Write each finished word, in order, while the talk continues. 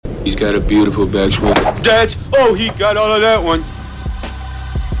He's got a beautiful backswing. Oh, he got all of that one.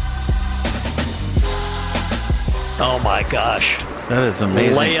 Oh my gosh. That is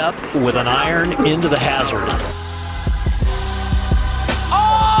amazing. Layup with an iron into the hazard.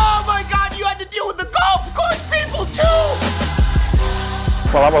 Oh my God, you had to deal with the golf course people too!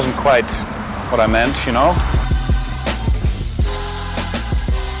 Well, that wasn't quite what I meant, you know.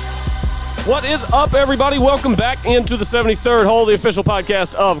 What is up, everybody? Welcome back into the 73rd hole, the official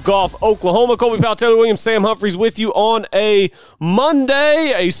podcast of Golf Oklahoma. Colby Powell, Taylor Williams, Sam Humphreys with you on a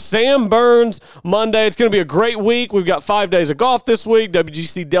Monday, a Sam Burns Monday. It's going to be a great week. We've got 5 days of golf this week,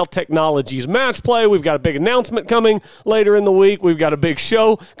 WGC Dell Technologies match play. We've got a big announcement coming later in the week. We've got a big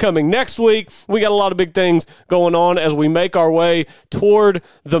show coming next week. We got a lot of big things going on as we make our way toward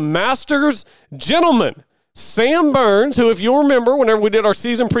the Masters. Gentlemen, Sam Burns, who, if you'll remember, whenever we did our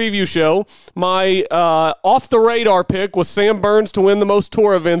season preview show, my off-the-radar pick was Sam Burns to win the most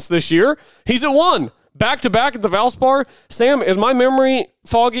tour events this year. He's at one, back-to-back at the Valspar. Sam, is my memory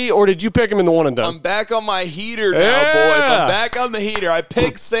foggy, or did you pick him in the one and done? I'm back on my heater now, boys. I'm back on the heater. I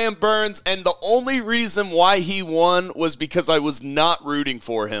picked Sam Burns, and the only reason why he won was because I was not rooting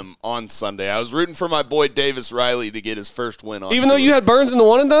for him on Sunday. I was rooting for my boy Davis Riley to get his first win on Even though you had Burns in the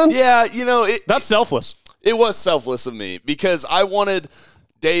one and done? Yeah, you know. That's selfless. It was selfless of me because I wanted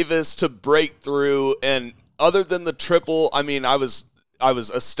Davis to break through, and other than the triple, I mean, I was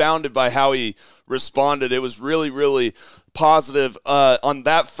astounded by how he responded. It was really, really positive on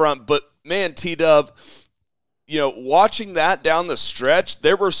that front. But man, T-Dub, you know, watching that down the stretch,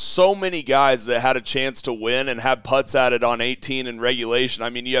 there were so many guys that had a chance to win and had putts at it on 18 in regulation.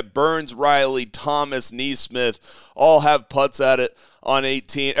 I mean, you had Burns, Riley, Thomas, Nesmith, all have putts at it on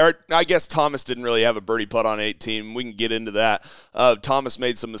 18. Or I guess Thomas didn't really have a birdie putt on 18. We can get into that. Thomas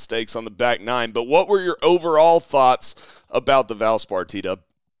made some mistakes on the back nine. But what were your overall thoughts about the Valspar, T-Dub?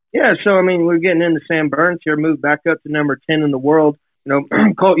 Yeah, so, I mean, we're getting into Sam Burns here, moved back up to number 10 in the world. You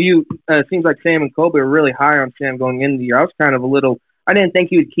know, it seems like Sam and Colby were really high on Sam going into the year. I was kind of I didn't think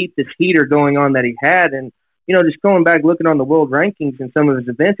he would keep this heater going on that he had. And, you know, just going back, looking on the world rankings and some of his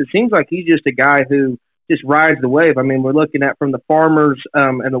events, it seems like he's just a guy who just rides the wave. I mean, we're looking at from the Farmers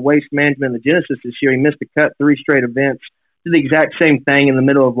and the Waste Management and the Genesis this year. He missed a cut 3 straight events. Did the exact same thing in the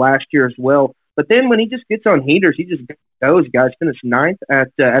middle of last year as well. But then when he just gets on heaters, he just goes, guys. Finished 9th at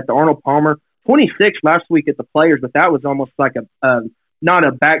the Arnold Palmer. 26 last week at the Players, but that was almost like not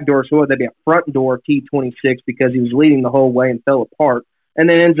a back door, so that'd be a front door T26 because he was leading the whole way and fell apart. And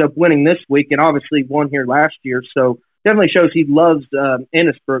then ends up winning this week and obviously won here last year. So definitely shows he loves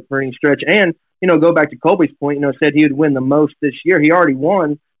Ennisburg for any stretch. And, you know, go back to Colby's point, you know, said he would win the most this year. He already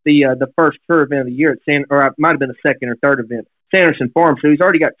won the first tour event of the year at it might have been the second or third event, Sanderson Farm. So he's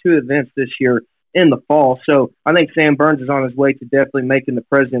already got 2 events this year in the fall. So I think Sam Burns is on his way to definitely making the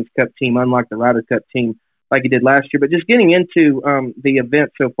President's Cup team, unlike the Ryder Cup team like he did last year. But just getting into the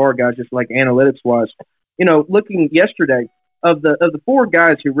event so far, guys, just like analytics-wise, you know, looking yesterday, of the 4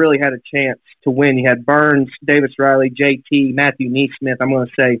 guys who really had a chance to win, you had Burns, Davis Riley, JT, Matthew Nesmith. I'm going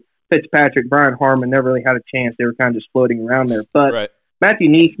to say Fitzpatrick, Brian Harmon never really had a chance. They were kind of just floating around there. But right. Matthew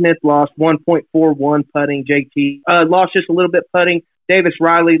Nesmith lost 1.41 putting. JT lost just a little bit putting. Davis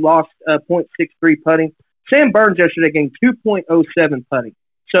Riley lost 0.63 putting. Sam Burns yesterday gained 2.07 putting.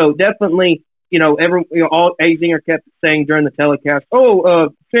 So definitely, you know, all Azinger kept saying during the telecast,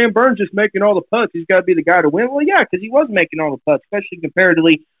 Sam Burns is making all the putts. He's got to be the guy to win. Well, yeah, because he was making all the putts, especially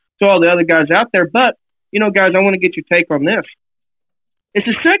comparatively to all the other guys out there. But, you know, guys, I want to get your take on this. It's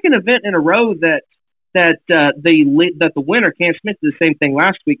the second event in a row that the winner, Cam Smith, did the same thing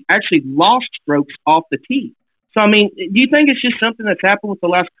last week, actually lost strokes off the tee. So, I mean, do you think it's just something that's happened with the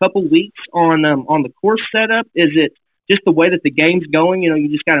last couple weeks on the course setup? Is it just the way that the game's going? You know, you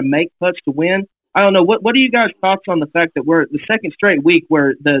just got to make putts to win. I don't know. What are you guys' thoughts on the fact that we're the second straight week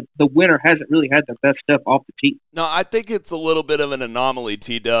where the winner hasn't really had their best stuff off the tee? No, I think it's a little bit of an anomaly,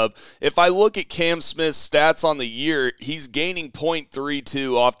 T-Dub. If I look at Cam Smith's stats on the year, he's gaining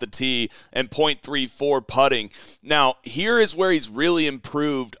 0.32 off the tee and 0.34 putting. Now, here is where he's really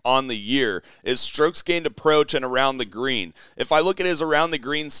improved on the year, is strokes gained approach and around the green. If I look at his around the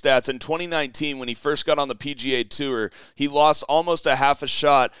green stats, in 2019, when he first got on the PGA Tour, he lost almost a half a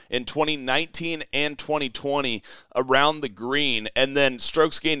shot in 2019 and 2020 around the green, and then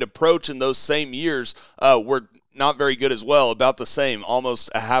strokes gained approach in those same years were not very good as well, about the same, almost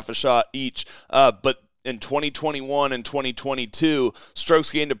a half a shot each. But in 2021 and 2022,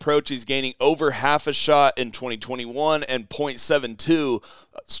 strokes gained approach, he's gaining over half a shot in 2021 and 0.72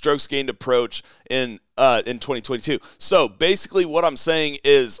 strokes gained approach in 2022. So basically what I'm saying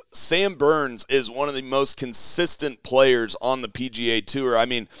is Sam Burns is one of the most consistent players on the PGA Tour. I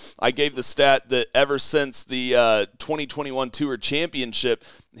mean, I gave the stat that ever since the 2021 Tour Championship,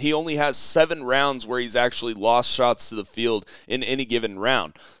 he only has 7 rounds where he's actually lost shots to the field in any given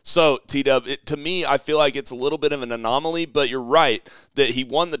round. So, T-Dub, to me, I feel like it's a little bit of an anomaly, but you're right that he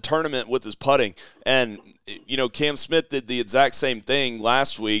won the tournament with his putting. And, you know, Cam Smith did the exact same thing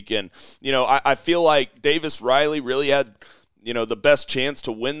last week. And, you know, I feel like Davis Riley really had, you know, the best chance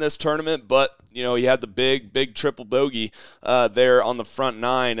to win this tournament, but, you know, he had the big triple bogey there on the front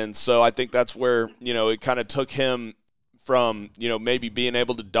 9. And so I think that's where, you know, it kind of took him from, you know, maybe being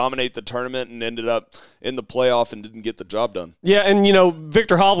able to dominate the tournament and ended up in the playoff and didn't get the job done. Yeah, and, you know,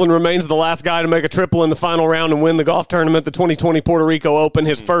 Victor Hovland remains the last guy to make a triple in the final round and win the golf tournament, the 2020 Puerto Rico Open,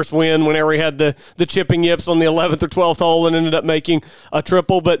 his first win whenever he had the chipping yips on the 11th or 12th hole and ended up making a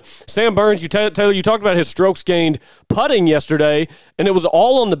triple. But Sam Burns, Taylor, you talked about his strokes gained putting yesterday, and it was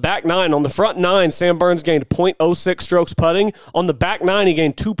all on the back 9. On the front 9, Sam Burns gained 0.06 strokes putting. On the back 9, he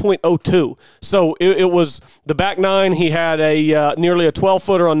gained 2.02. So it was the back 9, he had a nearly a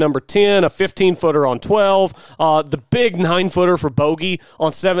 12-footer on number 10, a 15-footer on 12, the big 9-footer for bogey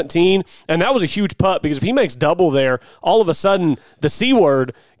on 17, and that was a huge putt because if he makes double there, all of a sudden the C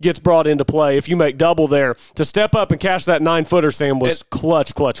word gets brought into play. If you make double there, to step up and catch that 9-footer, Sam, was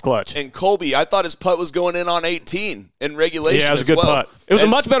clutch. And Colby, I thought his putt was going in on 18 in regulation. Yeah, it was a good putt. It was a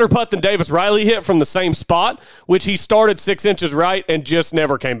much better putt than Davis Riley hit from the same spot, which he started 6 inches right and just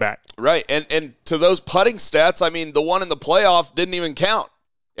never came back. Right, and to those putting stats, I mean, the one in the playoff didn't even count.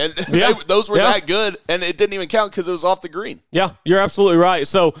 And those were that good, and it didn't even count because it was off the green. Yeah, you're absolutely right.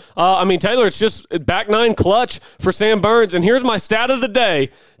 So, I mean, Taylor, it's just back 9 clutch for Sam Burns. And here's my stat of the day,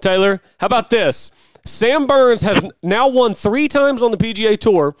 Taylor. How about this? Sam Burns has now won 3 times on the PGA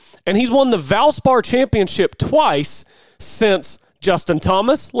Tour, and he's won the Valspar Championship twice since Justin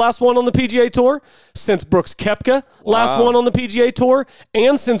Thomas, last one on the PGA Tour, since Brooks Koepka, last one on the PGA Tour,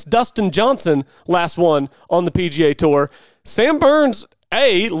 and since Dustin Johnson, last one on the PGA Tour. Sam Burns,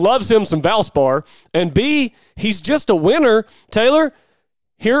 A, loves him some Valspar, and B, he's just a winner. Taylor,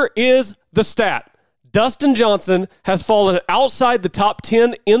 here is the stat. Dustin Johnson has fallen outside the top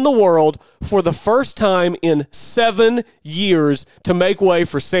 10 in the world for the first time in 7 years to make way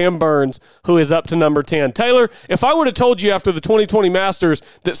for Sam Burns, who is up to number 10. Taylor, if I would have told you after the 2020 Masters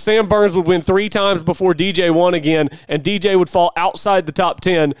that Sam Burns would win 3 times before DJ won again and DJ would fall outside the top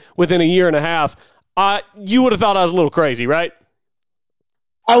 10 within a year and a half, you would have thought I was a little crazy, right?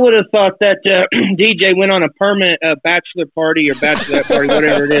 I would have thought that DJ went on a permanent bachelor party or bachelorette party,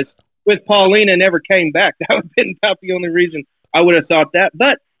 whatever it is, with Paulina and never came back. That would have been about the only reason I would have thought that.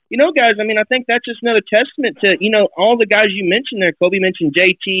 But, you know, guys, I mean, I think that's just another testament to, you know, all the guys you mentioned there. Kobe mentioned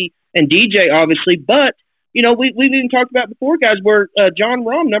JT and DJ, obviously. But, you know, we've even talked about before, guys, where John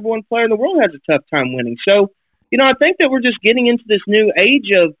Rahm, number 1 player in the world, has a tough time winning. So, you know, I think that we're just getting into this new age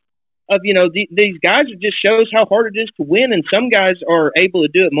of you know, these guys. It just shows how hard it is to win, and some guys are able to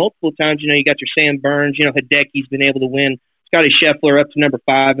do it multiple times. You know, you got your Sam Burns, you know, Hideki's been able to win. Scotty Scheffler up to number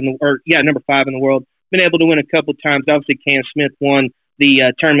 5 in the world, been able to win a couple times. Obviously, Cam Smith won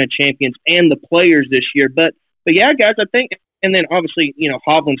the tournament champions and the players this year. But yeah, guys, I think, and then obviously, you know,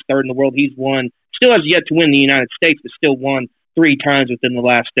 Hovland's 3rd in the world. He's won, still has yet to win the United States, but still won 3 times within the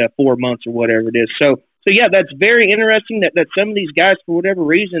last 4 months or whatever it is. So yeah, that's very interesting that some of these guys, for whatever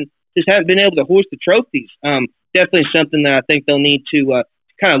reason, just haven't been able to hoist the trophies. Definitely something that I think they'll need to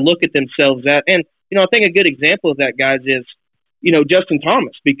kind of look at themselves at. And, you know, I think a good example of that, guys, is, you know, Justin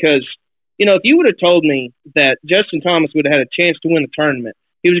Thomas. Because, you know, if you would have told me that Justin Thomas would have had a chance to win the tournament,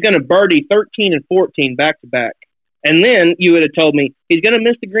 he was going to birdie 13 and 14 back-to-back. And then you would have told me he's going to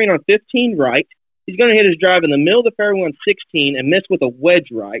miss the green on 15 right. He's going to hit his drive in the middle of the fairway on 16 and miss with a wedge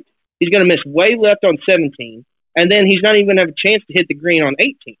right. He's going to miss way left on 17. And then he's not even going to have a chance to hit the green on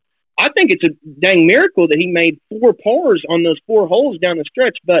 18. I think it's a dang miracle that he made 4 pars on those 4 holes down the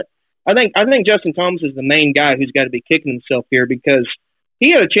stretch. But I think Justin Thomas is the main guy who's got to be kicking himself here, because he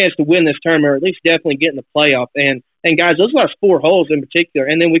had a chance to win this tournament, or at least definitely get in the playoff. And guys, those last 4 holes in particular,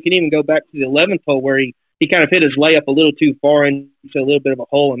 and then we can even go back to the 11th hole where he kind of hit his layup a little too far into a little bit of a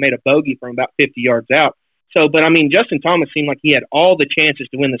hole and made a bogey from about 50 yards out. So, but I mean, Justin Thomas seemed like he had all the chances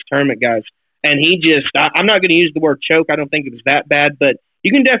to win this tournament, guys. And he just, I'm not going to use the word choke. I don't think it was that bad, but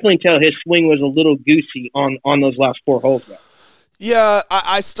you can definitely tell his swing was a little goosey on those last 4 holes, guys. Yeah,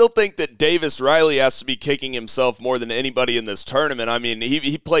 I still think that Davis Riley has to be kicking himself more than anybody in this tournament. I mean,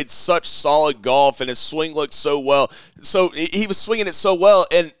 he played such solid golf, and his swing looked so well. So he was swinging it so well.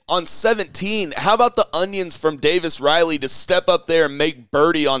 And on 17, how about the onions from Davis Riley to step up there and make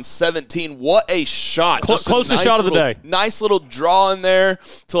birdie on 17? What a shot. Closest shot of the day. Nice little draw in there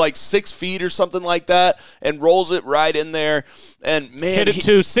to like 6 feet or something like that, and rolls it right in there. And, man, hit it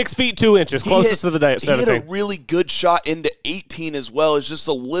to 6 feet 2 inches, closest of the day at 17. He hit a really good shot into 18 as well. It's just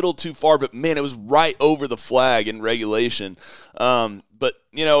a little too far, but, man, it was right over the flag in regulation. But,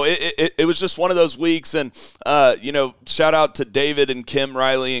 you know, it was just one of those weeks. And, you know, shout out to David and Kim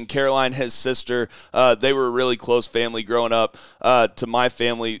Riley and Caroline, his sister. They were a really close family growing up to my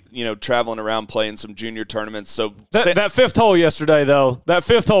family, you know, traveling around playing some junior tournaments. So that fifth hole yesterday, though, that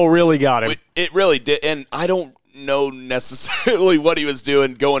fifth hole really got him. It really did. And I don't know necessarily what he was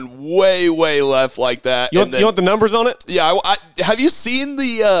doing, going way, way left like that. You want the numbers on it? Yeah. Have you seen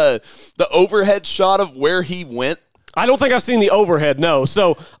the overhead shot of where he went? I don't think I've seen the overhead, no.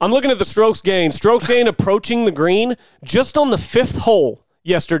 So I'm looking at the strokes gain. Strokes gain approaching the green just on the fifth hole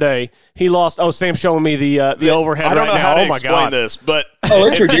yesterday. He lost. Oh, Sam's showing me the overhead right now. I don't know how to explain this, but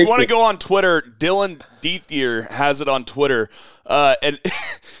if you want to go on Twitter, Dylan Deethier has it on Twitter. And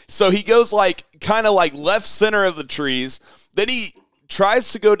so he goes like kind of like left center of the trees. Then he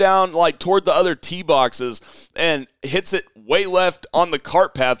tries to go down like toward the other tee boxes and hits it way left on the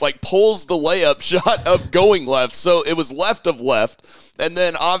cart path, like pulls the layup shot of going left. So it was left of left. And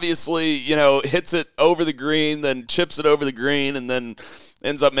then obviously, you know, hits it over the green, then chips it over the green, and then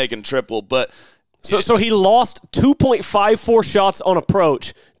ends up making triple. But so he lost 2.54 shots on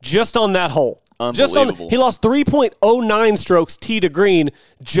approach just on that hole. Unbelievable. He lost 3.09 strokes tee to green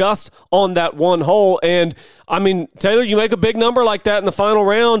just on that one hole. And, I mean, Taylor, you make a big number like that in the final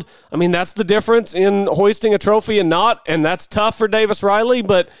round. I mean, that's the difference in hoisting a trophy and not, and that's tough for Davis Riley.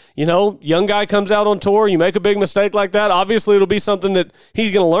 But, you know, young guy comes out on tour, you make a big mistake like that. Obviously, it'll be something that he's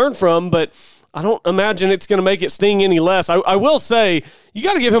going to learn from, but I don't imagine it's going to make it sting any less. I will say you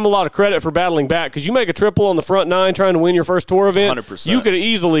got to give him a lot of credit for battling back because you make a triple on the front nine trying to win your first tour event. 100%. You could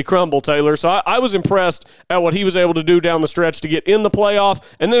easily crumble, Taylor. So I was impressed at what he was able to do down the stretch to get in the playoff.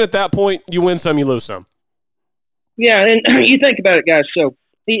 And then at that point, you win some, you lose some. Yeah, and you think about it, guys. So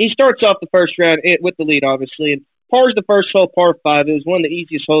he starts off the first round with the lead, obviously, and pars the first hole, par 5. It was one of the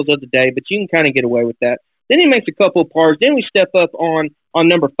easiest holes of the day, but you can kind of get away with that. Then he makes a couple of pars. Then we step up on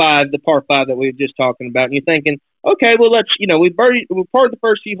number 5, the par 5 that we were just talking about. And you're thinking, okay, well, let's, you know, we parred the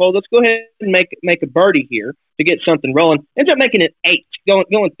first few holes. Let's go ahead and make a birdie here to get something rolling. Ends up making it 8,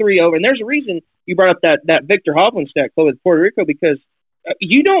 going 3 over. And there's a reason you brought up that Victor Hovland stat with Puerto Rico, because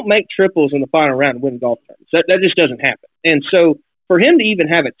you don't make triples in the final round and win golf tournaments. That just doesn't happen. And so for him to even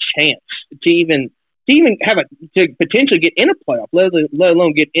have a chance to potentially get in a playoff, let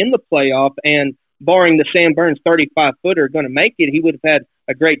alone get in the playoff, and barring the Sam Burns 35-footer going to make it, he would have had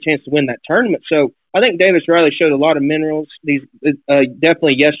a great chance to win that tournament. So I think Davis Riley showed a lot of minerals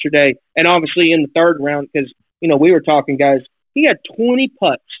definitely yesterday, and obviously in the third round, because, you know, we were talking, guys, he had 20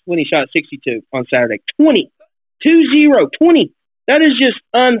 putts when he shot 62 on Saturday. 20. 20. That is just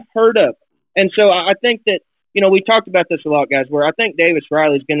unheard of. And so I think that, you know, we talked about this a lot, guys, where I think Davis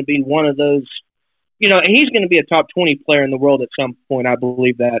Riley is going to be one of those, you know, he's going to be a top 20 player in the world at some point. I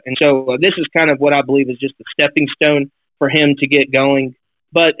believe that. And so this is kind of what I believe is just a stepping stone for him to get going.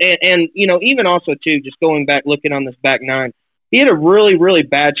 But, and you know, even also, too, just going back, looking on this back nine, he had a really, really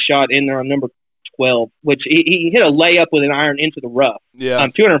bad shot in there on number 12, which he hit a layup with an iron into the rough. Yeah.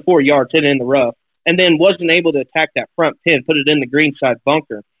 204 yards, hit it in the rough, and then wasn't able to attack that front pin, put it in the greenside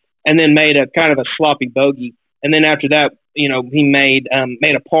bunker, and then made a kind of a sloppy bogey. And then after that, you know, he made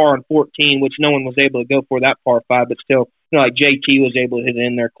a par on 14, which no one was able to go for that par 5, but still, you know, like JT was able to hit it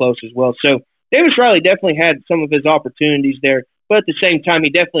in there close as well. So Davis Riley definitely had some of his opportunities there, but at the same time, he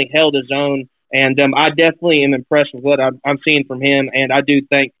definitely held his own. And I definitely am impressed with what I'm seeing from him. And I do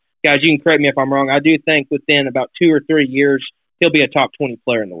think, guys, you can correct me if I'm wrong, I do think within about 2 or 3 years, he'll be a top 20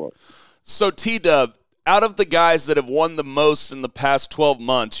 player in the world. So, T-Dub, out of the guys that have won the most in the past 12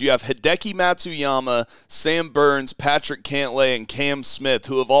 months, you have Hideki Matsuyama, Sam Burns, Patrick Cantlay, and Cam Smith,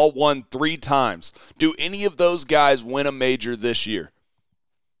 who have all won 3 times. Do any of those guys win a major this year?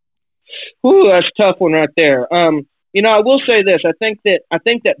 Ooh, that's a tough one right there. You know, I will say this. I think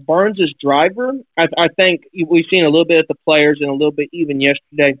that Burns' driver, I think we've seen a little bit at the Players and a little bit even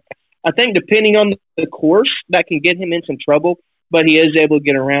yesterday. I think depending on the course, that can get him in some trouble, but he is able to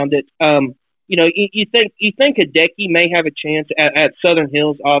get around it. You know, you think Hideki may have a chance at Southern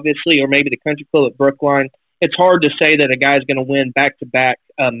Hills, obviously, or maybe the Country Club at Brookline. It's hard to say that a guy's going to win back-to-back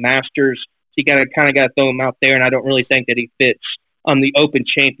Masters. So you kind of got to throw him out there, and I don't really think that he fits the Open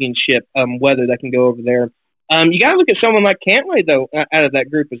Championship weather that can go over there. You got to look at someone like Cantlay, though, out of that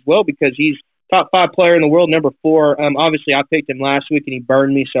group as well, because he's top 5 player in the world, number 4. Obviously, I picked him last week, and he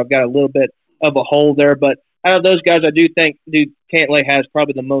burned me, so I've got a little bit of a hole there. But out of those guys, I do think Cantlay has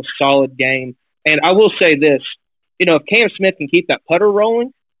probably the most solid game. And I will say this, if Cam Smith can keep that putter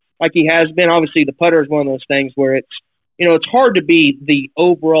rolling like he has been, obviously the putter is one of those things where it's hard to be the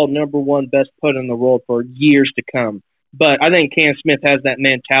overall number 1 best putter in the world for years to come. But I think Cam Smith has that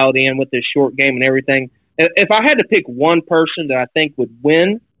mentality, and with his short game and everything. If I had to pick one person that I think would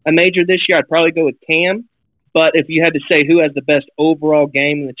win a major this year, I'd probably go with Cam. But if you had to say who has the best overall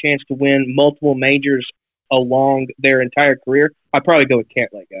game and the chance to win multiple majors along their entire career, I'd probably go with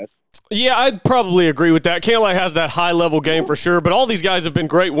Cantlay, guys. Yeah, I'd probably agree with that. Cantlay has that high-level game for sure, but all these guys have been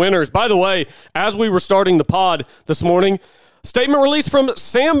great winners. By the way, as we were starting the pod this morning, statement released from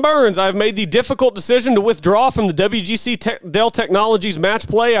Sam Burns. I've made the difficult decision to withdraw from the WGC Dell Technologies match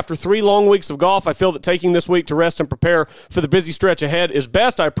play after 3 long weeks of golf. I feel that taking this week to rest and prepare for the busy stretch ahead is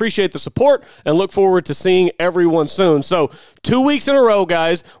best. I appreciate the support and look forward to seeing everyone soon. So 2 weeks in a row,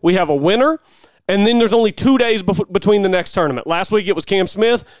 guys, we have a winner. And then there's only 2 days between the next tournament. Last week it was Cam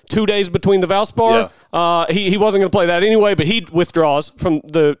Smith, 2 days between the Valspar. Yeah. He wasn't going to play that anyway, but he withdraws from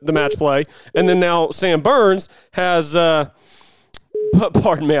the match play. And then now Sam Burns has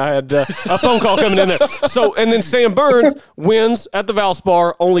pardon me, I had a phone call coming in there. So, and then Sam Burns wins at the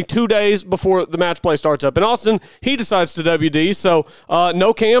Valspar only 2 days before the match play starts up. In Austin, he decides to WD. So,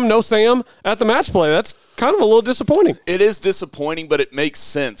 no Cam, no Sam at the match play. That's kind of a little disappointing. It is disappointing, but it makes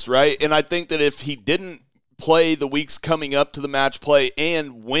sense, right? And I think that if he didn't play the weeks coming up to the match play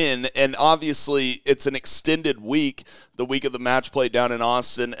and win, and obviously it's an extended week, the week of the match play down in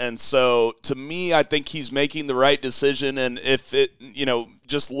Austin, and so to me, I think he's making the right decision, and if it,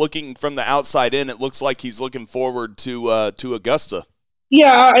 just looking from the outside in, it looks like he's looking forward to Augusta.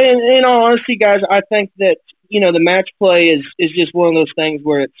 Yeah, in all honesty, guys, I think that, the match play is just one of those things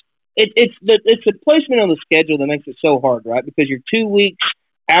where it's the placement on the schedule that makes it so hard, right? Because you're 2 weeks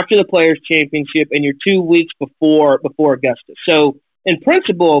after the Players' Championship, and you're 2 weeks before Augusta. So, in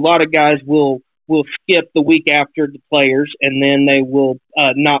principle, a lot of guys will skip the week after the Players, and then they will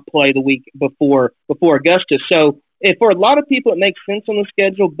not play the week before Augusta. So, for a lot of people, it makes sense on the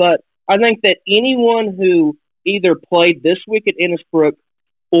schedule, but I think that anyone who either played this week at Innisbrook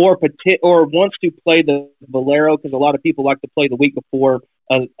or wants to play the Valero, because a lot of people like to play the week before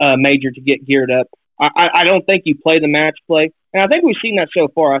a major to get geared up, I don't think you play the match play. And I think we've seen that so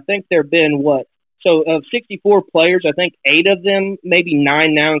far. I think there have been, of 64 players, I think 8 of them, maybe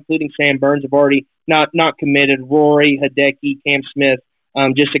 9 now, including Sam Burns, have already not committed. Rory, Hideki, Cam Smith,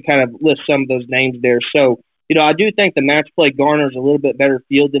 just to kind of list some of those names there. So, I do think the match play garners a little bit better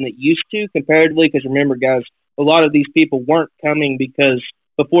field than it used to comparatively, because remember, guys, a lot of these people weren't coming because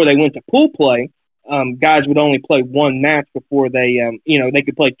before they went to pool play, guys would only play one match before they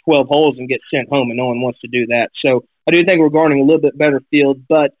could play 12 holes and get sent home, and no one wants to do that. So I do think we're garnering a little bit better field,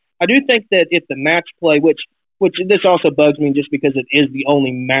 but I do think that if the match play, which this also bugs me just because it is the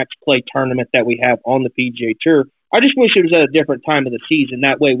only match play tournament that we have on the PGA Tour, I just wish it was at a different time of the season.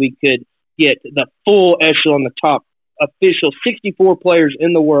 That way we could get the full echelon, the top official 64 players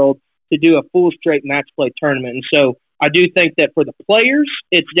in the world to do a full straight match play tournament. And so I do think that for the players,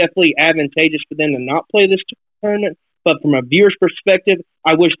 it's definitely advantageous for them to not play this tournament. But from a viewer's perspective,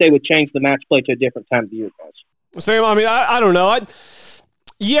 I wish they would change the match play to a different time of the year, guys. Sam, I don't know.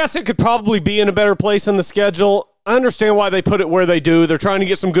 Yes, it could probably be in a better place in the schedule. I understand why they put it where they do. They're trying to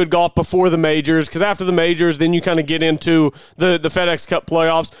get some good golf before the majors, because after the majors, then you kind of get into the FedEx Cup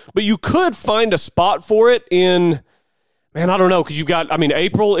playoffs. But you could find a spot for it in, I don't know, because you've got,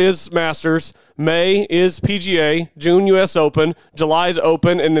 April is Masters, May is PGA, June U.S. Open, July is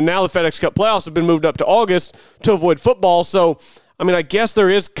Open, and then now the FedEx Cup playoffs have been moved up to August to avoid football. So, I guess there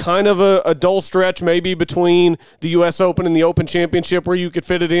is kind of a dull stretch maybe between the U.S. Open and the Open Championship where you could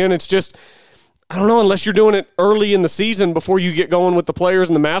fit it in. It's just, I don't know, unless you're doing it early in the season before you get going with the Players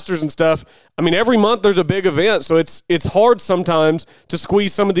and the Masters and stuff. Every month there's a big event, so it's hard sometimes to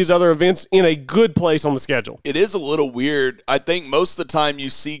squeeze some of these other events in a good place on the schedule. It is a little weird. I think most of the time you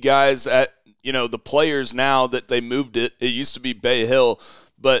see guys at, the Players now that they moved it. It used to be Bay Hill.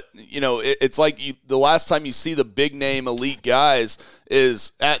 But, it's like the last time you see the big-name elite guys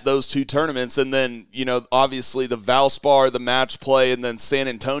is at those two tournaments. And then, obviously the Valspar, the match play, and then San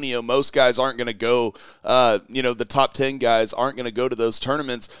Antonio, most guys aren't going to go, the top 10 guys aren't going to go to those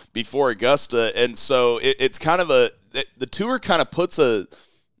tournaments before Augusta. And so it's kind of the tour kind of puts a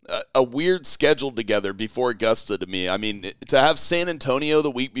a weird schedule together before Augusta to me. I mean, to have San Antonio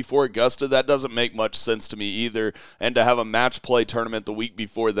the week before Augusta, that doesn't make much sense to me either. And to have a match play tournament the week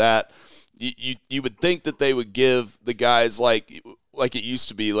before that, you would think that they would give the guys like it used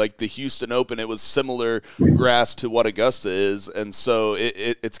to be, like the Houston Open. It was similar grass to what Augusta is, and so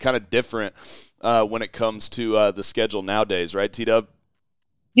it's kind of different when it comes to the schedule nowadays, right, T-Dub?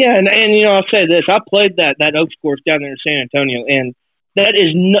 Yeah, and I'll say this. I played that Oaks course down there in San Antonio, and that is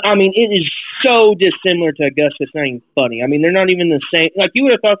it is so dissimilar to Augusta. It's not even funny. I mean, they're not even the same. Like, you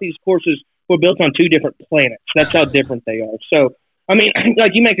would have thought these courses were built on two different planets. That's how different they are. So, I mean,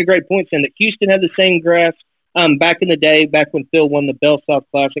 like, you make a great point saying that Houston had the same grass back in the day, back when Phil won the Bell South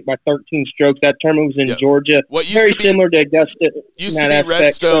Classic by 13 strokes. That tournament was in Georgia. What used very to be, similar to Augusta. Used to be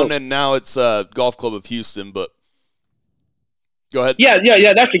Redstone, and now it's Golf Club of Houston, but go ahead. Yeah.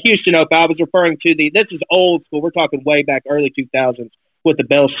 That's the Houston Open. I was referring to this is old school. We're talking way back early 2000s with the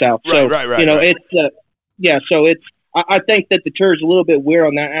Bell South. So, right. It's so it's. I think that the tour is a little bit weird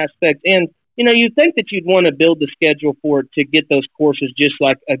on that aspect, and you'd think that you'd want to build the schedule for it to get those courses just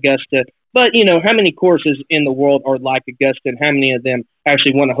like Augusta. But how many courses in the world are like Augusta, and how many of them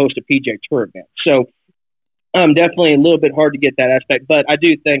actually want to host a PGA Tour event? So, definitely a little bit hard to get that aspect. But I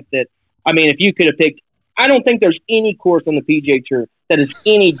do think that, if you could have picked. I don't think there's any course on the PGA Tour that is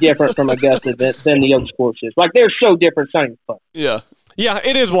any different from Augusta than the Oaks courses. Like, they're so different, it's not even fun. Yeah,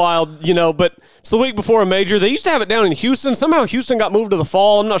 it is wild, but it's the week before a major. They used to have it down in Houston. Somehow Houston got moved to the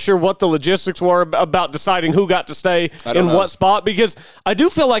fall. I'm not sure what the logistics were about deciding who got to stay in what spot, because I do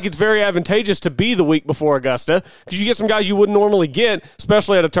feel like it's very advantageous to be the week before Augusta because you get some guys you wouldn't normally get,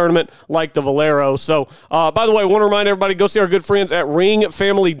 especially at a tournament like the Valero. So, by the way, I want to remind everybody, go see our good friends at Ring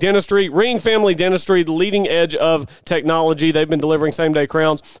Family Dentistry. Ring Family Dentistry, the leading edge of technology. They've been delivering same-day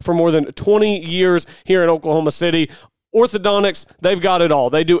crowns for more than 20 years here in Oklahoma City. Orthodontics, they've got it all.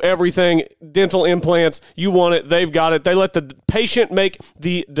 They do everything. Dental implants, you want it, they've got it. They let the patient make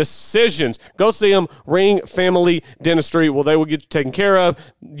the decisions. Go see them, Ring Family Dentistry. Well, they will get you taken care of.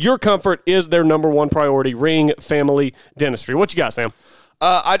 Your comfort is their number one priority, Ring Family Dentistry. What you got, Sam?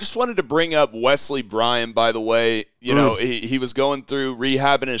 I just wanted to bring up Wesley Bryan, by the way. He was going through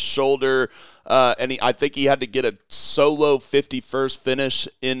rehabbing his shoulder, and I think he had to get a solo 51st finish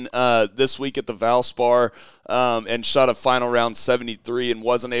in this week at the Valspar, and shot a final round 73 and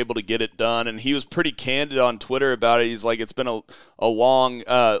wasn't able to get it done. And he was pretty candid on Twitter about it. He's like, it's been a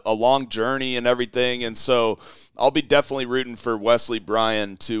long journey and everything, and so I'll be definitely rooting for Wesley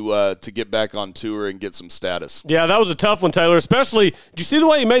Bryan to get back on tour and get some status. Yeah, that was a tough one, Taylor. Especially, did you see the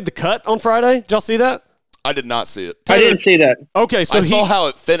way he made the cut on Friday? Did y'all see that? I did not see it. I didn't see that. Okay, so I saw how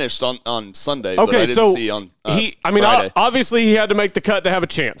it finished on Sunday, but I didn't see on Friday. Obviously he had to make the cut to have a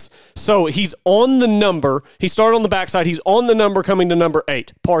chance. So he's on the number. He started on the backside. He's on the number coming to number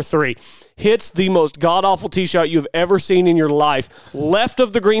 8, par 3. Hits the most god-awful tee shot you've ever seen in your life. Left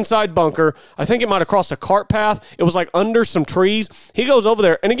of the greenside bunker. I think it might have crossed a cart path. It was like under some trees. He goes over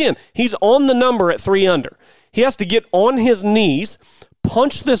there, and again, he's on the number at 3 under. He has to get on his knees,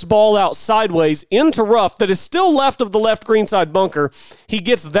 punch this ball out sideways into rough that is still left of the left greenside bunker. He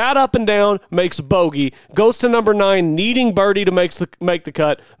gets that up and down, makes bogey, goes to number 9, needing birdie to make the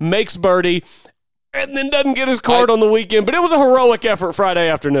cut, makes birdie, and then doesn't get his card on the weekend. But it was a heroic effort Friday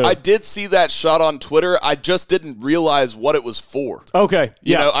afternoon. I did see that shot on Twitter. I just didn't realize what it was for. Okay,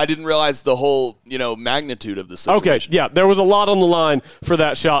 yeah. I didn't realize the whole, magnitude of the situation. Okay, yeah, there was a lot on the line for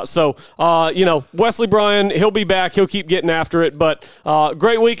that shot. So, Wesley Bryan, he'll be back. He'll keep getting after it. But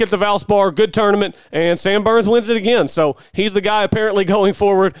great week at the Valspar, good tournament, and Sam Burns wins it again. So he's the guy apparently going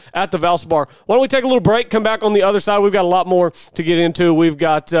forward at the Valspar. Why don't we take a little break, come back on the other side. We've got a lot more to get into. We've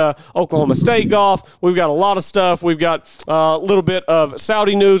got Oklahoma State golf. We've got a lot of stuff. We've got a little bit of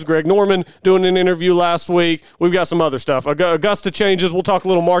Saudi news. Greg Norman doing an interview last week. We've got some other stuff. Augusta changes. We'll talk a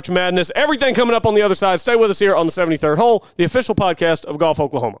little March Madness. Everything coming up on the other side. Stay with us here on the 73rd Hole, the official podcast of Golf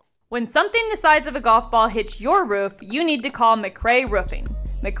Oklahoma. When something the size of a golf ball hits your roof, you need to call McRae Roofing.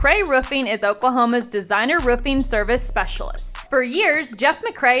 McRae Roofing is Oklahoma's designer roofing service specialist. For years, Jeff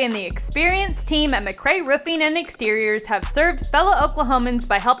McRae and the experienced team at McRae Roofing and Exteriors have served fellow Oklahomans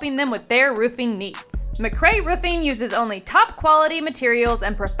by helping them with their roofing needs. McRae Roofing uses only top quality materials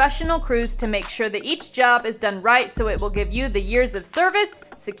and professional crews to make sure that each job is done right, so it will give you the years of service,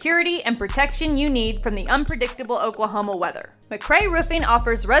 security, and protection you need from the unpredictable Oklahoma weather. McRae Roofing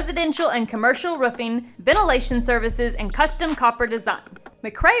offers residential and commercial roofing, ventilation services, and custom copper designs.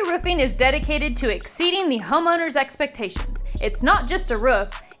 McRae Roofing is dedicated to exceeding the homeowner's expectations. It's not just a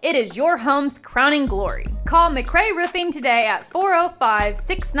roof, it is your home's crowning glory. Call McRae Roofing today at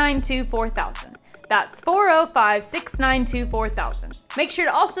 405-692-4000. That's 405-692-4000. Make sure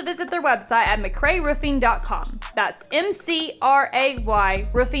to also visit their website at mcrayroofing.com. That's MCRAY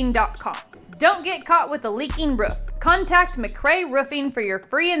roofing.com. Don't get caught with a leaking roof. Contact McRae Roofing for your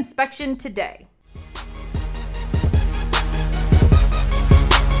free inspection today.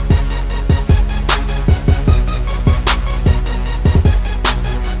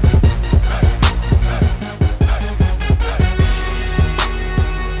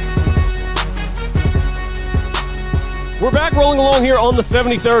 We're back rolling along here on the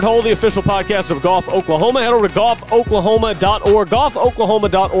 73rd hole, the official podcast of Golf Oklahoma. Head over to golfoklahoma.org.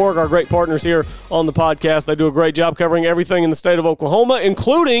 Golfoklahoma.org, our great partners here on the podcast. They do a great job covering everything in the state of Oklahoma,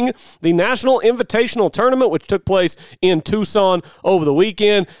 including the National Invitational Tournament, which took place in Tucson over the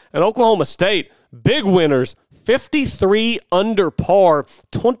weekend. And Oklahoma State, big winners. 53 under par,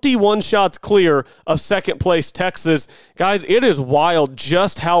 21 shots clear of second place Texas. Guys, it is wild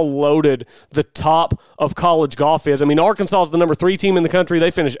just how loaded the top of college golf is. I mean, Arkansas is the number 3 team in the country.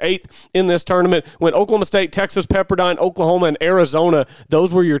 They finished 8th in this tournament. When Oklahoma State, Texas, Pepperdine, Oklahoma, and Arizona,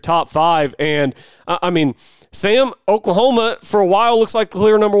 those were your top 5. And, I mean, Sam, Oklahoma, for a while, looks like the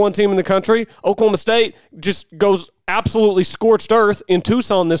clear number 1 team in the country. Oklahoma State just goes absolutely scorched earth in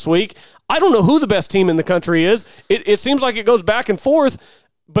Tucson this week. I don't know who the best team in the country is. It seems like it goes back and forth,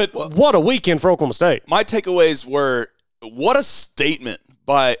 but what a weekend for Oklahoma State. My takeaways were, what a statement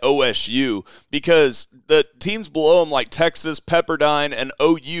by OSU, because the teams below them like Texas, Pepperdine, and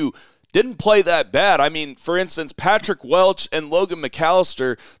OU didn't play that bad. I mean, for instance, Patrick Welch and Logan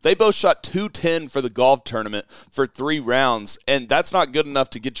McAllister, they both shot 210 for the golf tournament for 3 rounds, and that's not good enough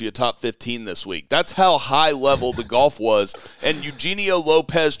to get you a top 15 this week. That's how high level the golf was. And Eugenio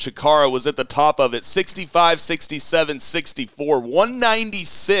Lopez Chikara was at the top of it, 65, 67, 64,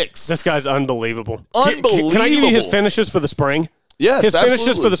 196. This guy's unbelievable. Unbelievable. Can I give you his finishes for the spring? Yes, his absolutely.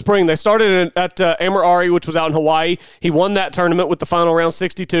 finishes for the spring. They started at Amerari, which was out in Hawaii. He won that tournament with the final round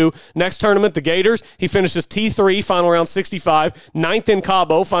 62. Next tournament, the Gators, he finishes T3, final round 65. 9th in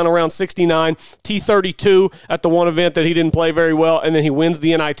Cabo, final round 69. T32 at the one event that he didn't play very well, and then he wins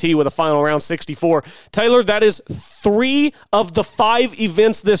the NIT with a final round 64. Taylor, that is 3 of the 5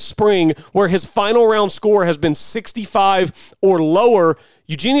 events this spring where his final round score has been 65 or lower.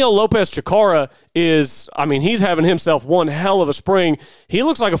 Eugenio Lopez Chikara is, I mean, he's having himself one hell of a spring. He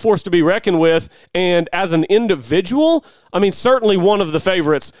looks like a force to be reckoned with, and as an individual, I mean, certainly one of the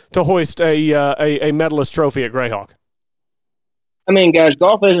favorites to hoist a medalist trophy at Greyhawk. I mean, guys,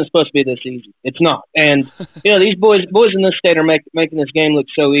 golf isn't supposed to be this easy. It's not. And, these boys in this state are making this game look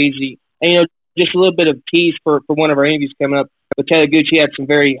so easy. And, just a little bit of tease for one of our interviews coming up. But Taylor Gooch, he had some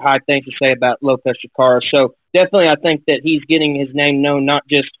very high things to say about Lopez Chikara. So definitely I think that he's getting his name known not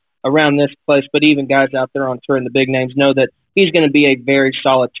just around this place, but even guys out there on tour and the big names know that he's going to be a very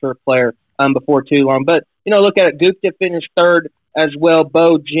solid tour player before too long. But, look at it. Gupta finished 3rd as well.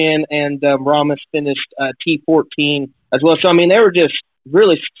 Bo, Jin, and Ramos finished T14 as well. So, I mean, they were just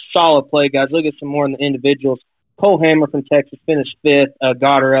really solid play, guys. Look at some more in the individuals. Cole Hammer from Texas finished 5th.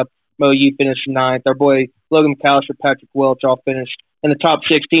 Got her up. OU finished 9th. Our boy Logan McAllister, Patrick Welch all finished in the top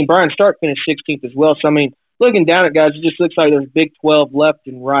 16. Brian Stark finished 16th as well. So, I mean, looking down at guys, it just looks like there's Big 12 left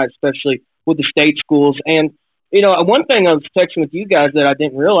and right, especially with the state schools. And, one thing I was texting with you guys that I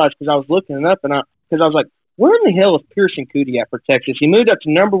didn't realize because I was looking it up, because I was like, where in the hell is Pearson Coody at for Texas? He moved up to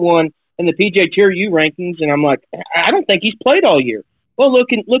number 1 in the PGA Tour U rankings, and I'm like, I don't think he's played all year. Well,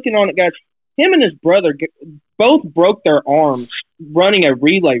 looking on it, guys, him and his brother both broke their arms running a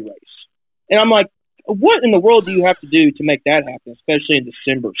relay race. And I'm like, what in the world do you have to do to make that happen, especially in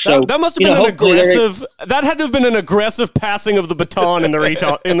December? So that must have been an aggressive. That had to have been an aggressive passing of the baton in the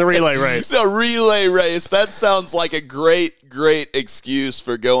relay race. A relay race. That sounds like a great excuse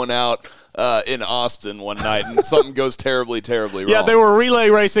for going out in Austin one night and something goes terribly, terribly wrong. Yeah, they were relay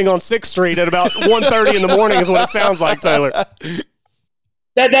racing on 6th Street at about 1:30 in the morning, is what it sounds like, Taylor.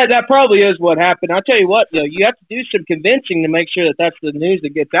 That probably is what happened. I'll tell you what, you have to do some convincing to make sure that that's the news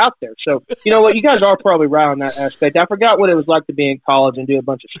that gets out there. So, you know what, you guys are probably right on that aspect. I forgot what it was like to be in college and do a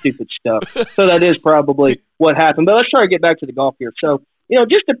bunch of stupid stuff. So that is probably what happened. But let's try to get back to the golf here. So,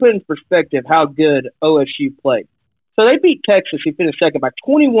 just to put in perspective how good OSU played. So they beat Texas, who finished 2nd by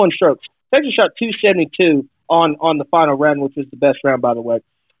 21 strokes. Texas shot 272 on the final round, which was the best round, by the way.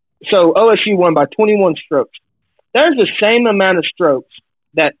 So OSU won by 21 strokes. There's the same amount of strokes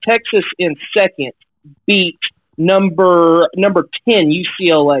that Texas in 2nd beat number 10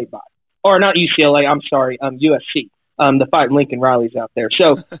 UCLA by. Or not UCLA, I'm sorry, USC. The Fighting Lincoln Riley's out there.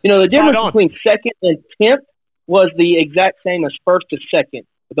 So, the difference between 2nd and 10th was the exact same as 1st to 2nd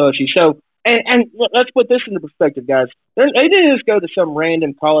with OSU. So, and let's put this into perspective, guys. They didn't just go to some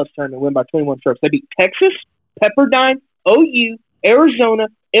random college tournament and win by 21 strokes. They beat Texas, Pepperdine, OU, Arizona,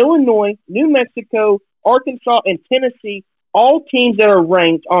 Illinois, New Mexico, Arkansas, and Tennessee, all teams that are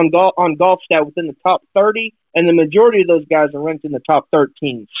ranked on golf stat within the top 30, and the majority of those guys are ranked in the top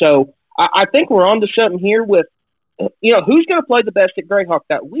 13. So I think we're on to something here with, who's going to play the best at Greyhawk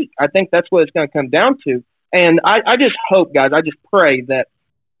that week. I think that's what it's going to come down to. And I just hope, guys, I just pray that,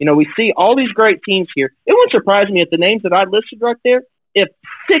 we see all these great teams here. It wouldn't surprise me if the names that I listed right there, if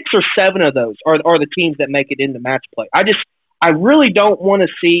 6 or 7 of those are the teams that make it into match play. I really don't want to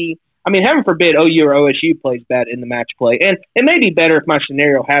see. I mean, heaven forbid OU or OSU plays bad in the match play. And it may be better if my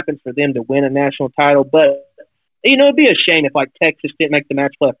scenario happens for them to win a national title. But, it'd be a shame if, Texas didn't make the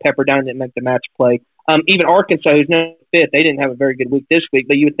match play, if Pepperdine didn't make the match play. Even Arkansas, who's now 5th, they didn't have a very good week this week.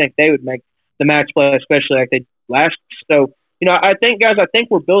 But you would think they would make the match play, especially like they did last. So, I think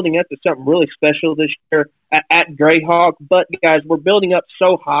we're building up to something really special this year at Greyhawk. But, guys, we're building up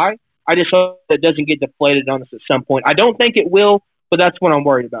so high. I just hope it doesn't get deflated on us at some point. I don't think it will. But that's what I'm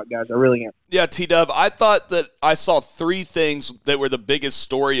worried about, guys. I really am. Yeah, T-Dub, I thought that I saw 3 things that were the biggest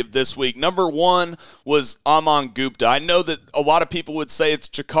story of this week. Number 1 was Aman Gupta. I know that a lot of people would say it's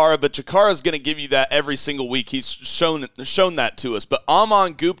Chikara, but Chikara is going to give you that every single week. He's shown that to us. But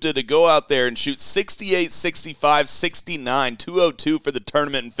Aman Gupta to go out there and shoot 68, 65, 69, 202 for the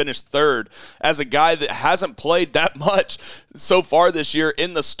tournament and finish 3rd as a guy that hasn't played that much so far this year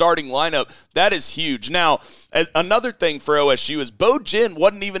in the starting lineup, that is huge. Now, another thing for OSU is Bo Jin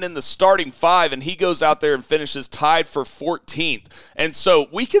wasn't even in the starting 5, and he goes out there and finishes tied for 14th. And so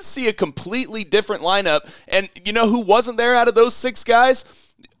we could see a completely different lineup. And you know who wasn't there out of those 6 guys?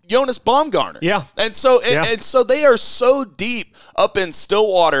 Jonas Baumgartner. Yeah. And so they are so deep up in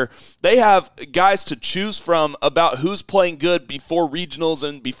Stillwater. They have guys to choose from about who's playing good before regionals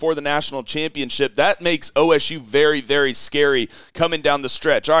and before the national championship. That makes OSU very, very scary coming down the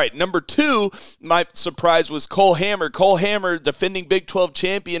stretch. All right, number 2, my surprise was Cole Hammer. Cole Hammer, defending Big 12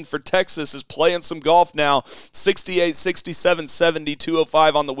 champion for Texas, is playing some golf now. 68, 67, 70,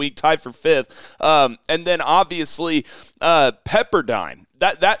 205 on the week, tied for 5th. And then obviously Pepperdine.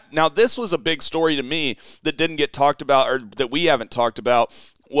 Now this was a big story to me that didn't get talked about, or that we haven't talked about,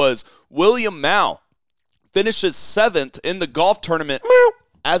 was William Mao finishes 7th in the golf tournament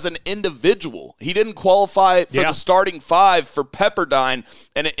as an individual. He didn't qualify for the starting 5 for Pepperdine,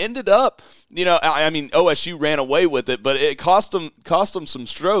 and it ended up, OSU ran away with it, but it cost them some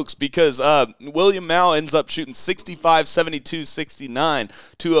strokes because William Mao ends up shooting 65, 72, 69,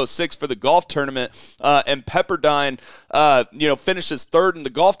 206 for the golf tournament, and Pepperdine, finishes 3rd in the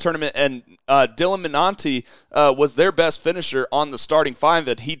golf tournament, and Dylan Minanti was their best finisher on the starting 5,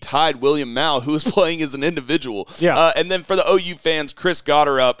 and he tied William Mao, who was playing as an individual. Yeah. And then for the OU fans, Chris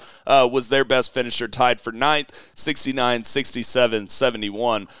Gotterup was their best finisher, tied for 9th, 69, 67,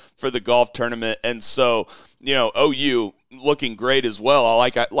 71 for the golf tournament. And so, OU looking great as well.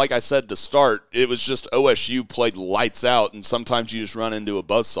 Like I said to start, it was just OSU played lights out, and sometimes you just run into a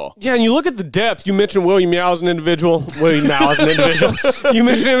buzzsaw. Yeah, and you look at the depth. You mentioned William Mao as an individual. You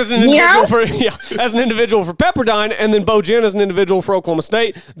mentioned him as an individual for Pepperdine, and then Bo Jin as an individual for Oklahoma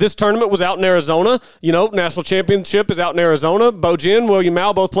State. This tournament was out in Arizona. National championship is out in Arizona. Bo Jin, William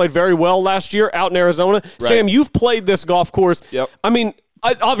Mao both played very well last year out in Arizona. Right. Sam, you've played this golf course. Yep.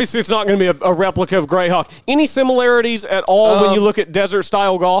 Obviously, it's not going to be a replica of Greyhawk. Any similarities at all when you look at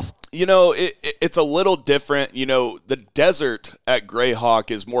desert-style golf? It's a little different. The desert at Greyhawk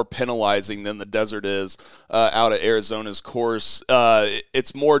is more penalizing than the desert is out at Arizona's course.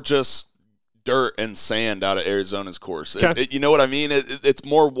 It's more just dirt and sand out of Arizona's course. Okay. You know what I mean? It's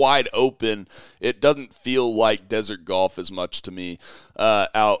more wide open. It doesn't feel like desert golf as much to me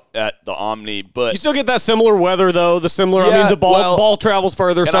out at the Omni. But you still get that similar weather, though. The ball travels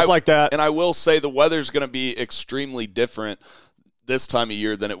further, stuff like that. And I will say the weather's going to be extremely different this time of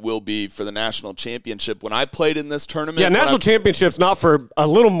year than it will be for the national championship. When I played in this tournament, national championship's not for a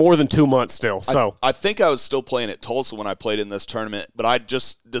little more than 2 months still. So I think I was still playing at Tulsa when I played in this tournament, but I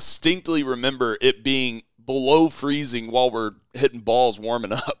just distinctly remember it being below freezing while we're hitting balls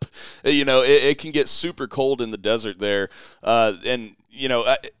warming up. It can get super cold in the desert there, and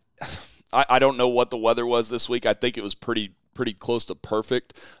I don't know what the weather was this week. I think it was pretty close to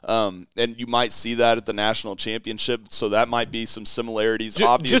perfect, and you might see that at the national championship, so that might be some similarities.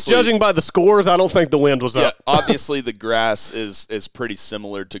 Obviously, just judging by the scores, I don't think the wind was up. Obviously the grass is pretty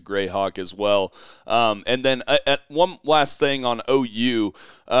similar to Greyhawk as well. And then one last thing on OU.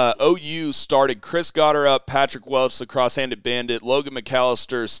 OU started Chris Gotterup, Patrick Welch, the cross-handed bandit, Logan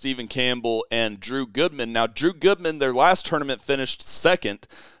McAllister, Stephen Campbell, and Drew Goodman. Now, Drew Goodman, their last tournament finished 2nd.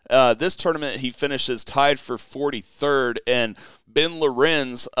 This tournament, he finishes tied for 43rd, and and Ben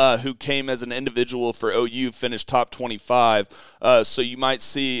Lorenz, who came as an individual for OU, finished top 25. So you might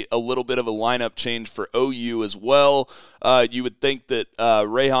see a little bit of a lineup change for OU as well. You would think that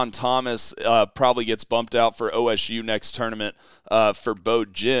Rayhan Thomas probably gets bumped out for OSU next tournament for Bo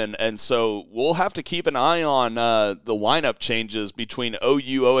Jin. And so we'll have to keep an eye on the lineup changes between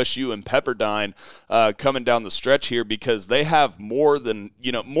OU, OSU, and Pepperdine coming down the stretch here, because they have more than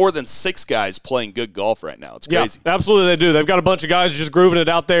 6 guys playing good golf right now. It's crazy. Yeah, absolutely they do. They've got a bunch of guys just grooving it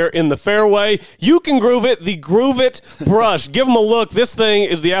out there in the fairway. You can groove it. The Groove It brush. Give them a look. This thing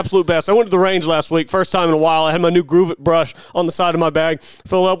is the absolute best. I went to the range last week, first time in a while. I had my new Groove It brush on the side of my bag.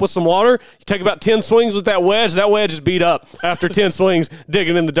 Fill it up with some water. You take about 10 swings with that wedge. That wedge is beat up after 10 swings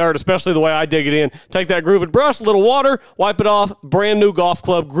digging in the dirt, especially the way I dig it in. Take that Groove It brush, a little water, wipe it off. Brand new golf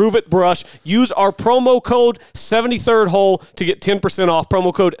club, Groove It brush. Use our promo code 73rd hole to get 10% off.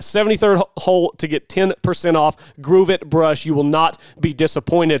 Promo code 73rd hole to get 10% off. Groove It brush. You will not be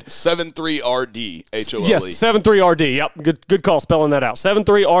disappointed. 73RD, HOLE. Yes, 73RD. Yep, good call spelling that out.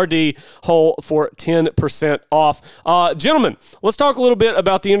 73RD hole for 10% off. Gentlemen, let's talk a little bit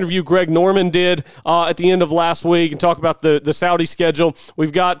about the interview Greg Norman did at the end of last week and talk about the Saudi schedule.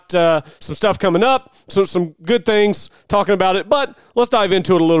 We've got some stuff coming up, so some good things talking about it, but let's dive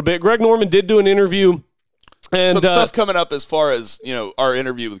into it a little bit. Greg Norman did do an interview. And, some stuff coming up as far as, our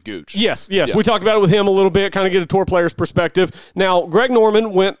interview with Gooch. Yes. Yeah. We talked about it with him a little bit, kind of get a tour player's perspective. Now, Greg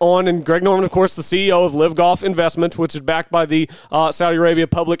Norman went on, and Greg Norman, of course, the CEO of LIV Golf Investments, which is backed by the Saudi Arabia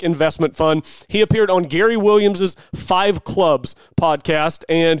Public Investment Fund. He appeared on Gary Williams' 5 Clubs podcast,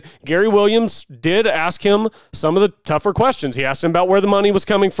 and Gary Williams did ask him some of the tougher questions. He asked him about where the money was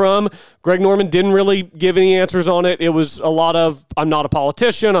coming from. Greg Norman didn't really give any answers on it. It was a lot of, I'm not a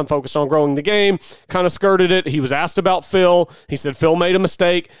politician, I'm focused on growing the game, kind of skirted it. He was asked about Phil. He said Phil made a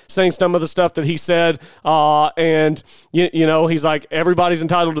mistake, saying some of the stuff that he said. And, he's like, everybody's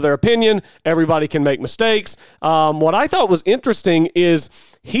entitled to their opinion. Everybody can make mistakes. What I thought was interesting is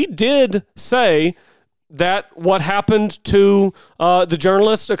he did say that what happened to the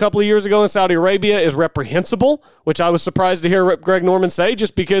journalist a couple of years ago in Saudi Arabia is reprehensible, which I was surprised to hear Greg Norman say,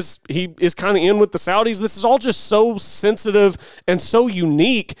 just because he is kind of in with the Saudis. This is all just so sensitive and so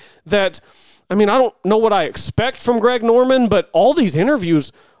unique that, I don't know what I expect from Greg Norman, but all these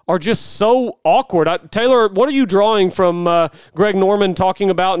interviews are just so awkward. Taylor, what are you drawing from Greg Norman talking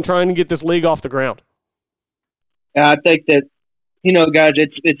about and trying to get this league off the ground? I think that, guys,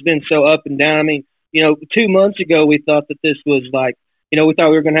 it's been so up and down. 2 months ago, we thought that this was like, we thought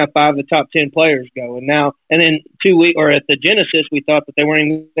we were going to have 5 of the top 10 players go. And then 2 weeks, or at the Genesis, we thought that they weren't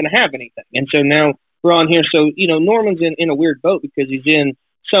even going to have anything. And so now we're on here. So, Norman's in a weird boat because he's in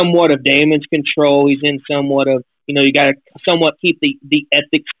somewhat of damage control. He's in somewhat of, you got to somewhat keep the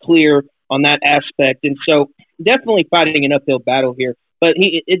ethics clear on that aspect. And so definitely fighting an uphill battle here. But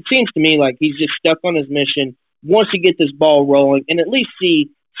it seems to me like he's just stuck on his mission, wants to get this ball rolling and at least see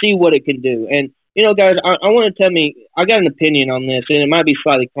what it can do. And, guys, I want to tell me, I got an opinion on this, and it might be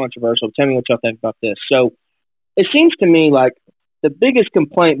slightly controversial. Tell me what y'all think about this. So it seems to me like the biggest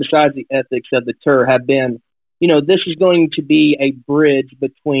complaint besides the ethics of the tour have been, this is going to be a bridge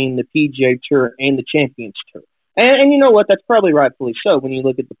between the PGA Tour and the Champions Tour. And you know what? That's probably rightfully so when you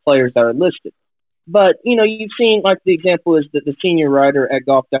look at the players that are listed. But, you've seen, like, the example is that the senior writer at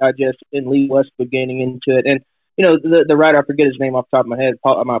Golf Digest and Lee Westwood getting into it. And, the writer, I forget his name off the top of my head,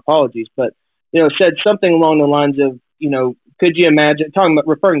 my apologies, but, said something along the lines of, could you imagine,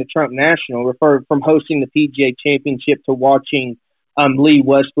 referring to Trump National, from hosting the PGA Championship to watching Lee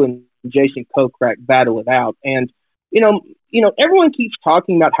Westwood and Jason Kokrak battle it out. And, everyone keeps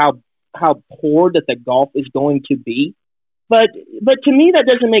talking about how poor that the golf is going to be. But to me, that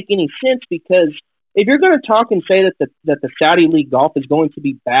doesn't make any sense, because if you're going to talk and say that the Saudi League golf is going to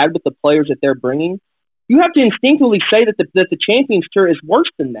be bad with the players that they're bringing, you have to instinctively say that the Champions Tour is worse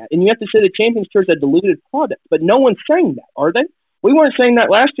than that. And you have to say the Champions Tour is a diluted product. But no one's saying that, are they? We weren't saying that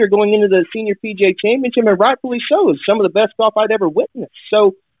last year going into the Senior PGA Championship, and rightfully so. It's some of the best golf I'd ever witnessed.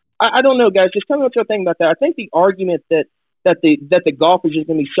 So I don't know, guys. Just tell me what you think about that. I think the argument that the golf is just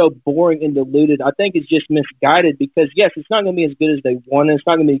going to be so boring and diluted, I think is just misguided, because, yes, it's not going to be as good as they want, and it's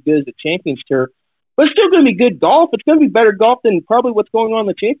not going to be as good as the Champions Tour, but it's still going to be good golf. It's going to be better golf than probably what's going on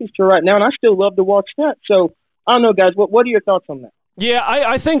the Champions Tour right now, and I still love to watch that. So I don't know, guys. What are your thoughts on that? Yeah,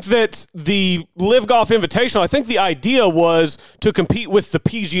 I think that the LIV Golf Invitational, I think the idea was to compete with the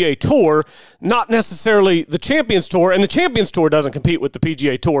PGA Tour, not necessarily the Champions Tour, and the Champions Tour doesn't compete with the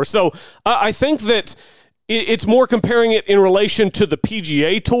PGA Tour. So I think that it's more comparing it in relation to the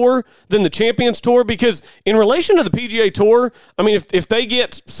PGA Tour than the Champions Tour, because in relation to the PGA Tour, I mean, if they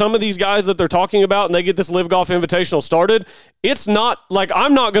get some of these guys that they're talking about and they get this LIV Golf Invitational started, it's not like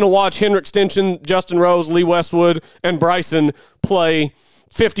I'm not going to watch Henrik Stenson, Justin Rose, Lee Westwood, and Bryson play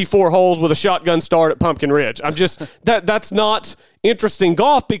 54 holes with a shotgun start at Pumpkin Ridge. I'm just that's not interesting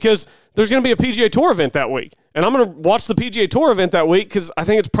golf, because there's going to be a PGA Tour event that week, and I'm going to watch the PGA Tour event that week because I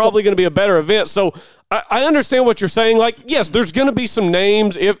think it's probably going to be a better event. So I understand what you're saying. Like, yes, there's going to be some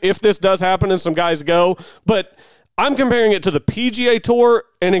names if this does happen and some guys go, but I'm comparing it to the PGA Tour,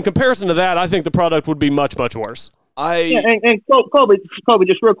 and in comparison to that, I think the product would be much, much worse. And Colby,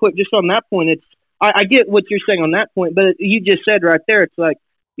 just real quick, just on that point, I get what you're saying on that point, but you just said right there, it's like,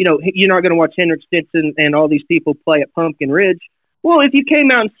 you're not going to watch Henrik Stenson and all these people play at Pumpkin Ridge. Well, if you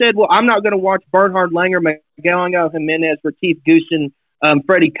came out and said, well, I'm not going to watch Bernhard Langer, Miguel Angel Jimenez, Retief Goosen,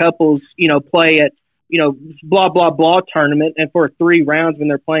 Freddie Couples, play at, blah, blah, blah tournament and for 3 rounds when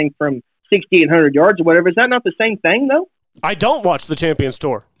they're playing from 6,800 yards or whatever, is that not the same thing, though? I don't watch the Champions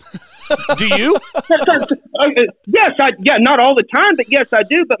Tour. Do you? Yes, not all the time, but yes, I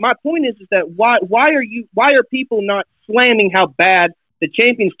do. But my point is that why are people not slamming how bad the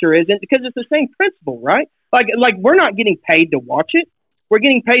Champions Tour is? Because it's the same principle, right? Like we're not getting paid to watch it. We're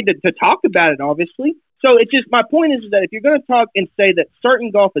getting paid to talk about it, obviously. So it's just, my point is that if you're going to talk and say that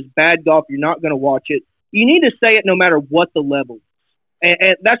certain golf is bad golf, you're not going to watch it. You need to say it no matter what the level is.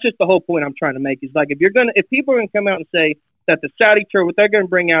 And that's just the whole point I'm trying to make, is like, if people are going to come out and say that the Saudi Tour, what they're going to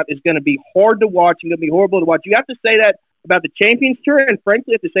bring out is going to be hard to watch and going to be horrible to watch, you have to say that about the Champions Tour, and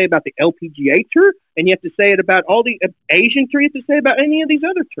frankly, you have to say about the LPGA Tour, and you have to say it about all the Asian Tour, you have to say about any of these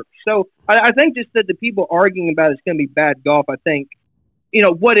other tours. So I think just that the people arguing about it's going to be bad golf, I think,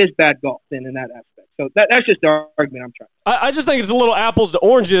 what is bad golf then in that aspect? So that's just the argument I'm trying. I just think it's a little apples to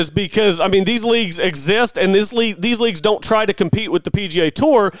oranges, because, I mean, these leagues exist, and these leagues don't try to compete with the PGA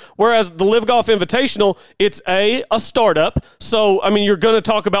Tour, whereas the LIV Golf Invitational, it's a startup. So, I mean, you're going to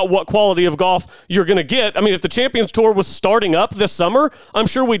talk about what quality of golf you're going to get. I mean, if the Champions Tour was starting up this summer, I'm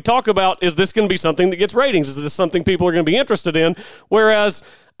sure we'd talk about, is this going to be something that gets ratings? Is this something people are going to be interested in? Whereas,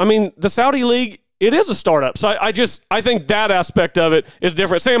 I mean, the Saudi League, it is a startup. So I think that aspect of it is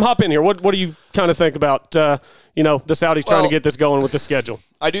different. Sam, hop in here. What do you kind of think about, the Saudis trying to get this going with the schedule?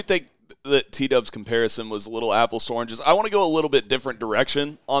 I do think that T-Dub's comparison was a little apples to oranges. I want to go a little bit different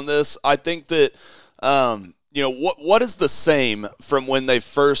direction on this. I think that, what is the same from when they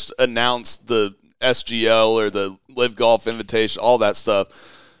first announced the SGL or the LIV Golf Invitation, all that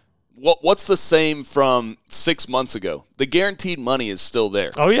stuff? What's the same from 6 months ago? The guaranteed money is still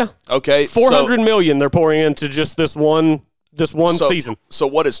there. Oh yeah. Okay. $400 million they're pouring into just this one season. So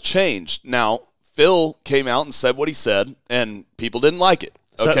what has changed? Now, Phil came out and said what he said, and people didn't like it.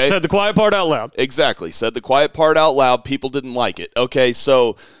 Okay. Said the quiet part out loud. Exactly. Said the quiet part out loud. People didn't like it. Okay.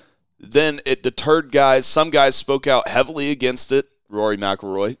 So then it deterred guys. Some guys spoke out heavily against it. Rory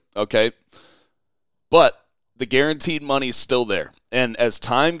McIlroy. Okay. But the guaranteed money is still there. And as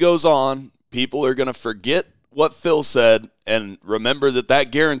time goes on, people are going to forget what Phil said and remember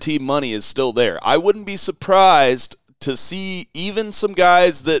that guaranteed money is still there. I wouldn't be surprised to see even some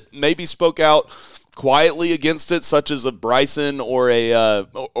guys that maybe spoke out quietly against it, such as a Bryson or a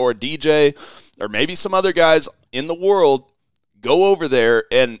DJ, or maybe some other guys in the world, go over there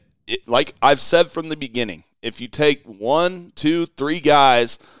and, like I've said from the beginning, if you take 1, 2, 3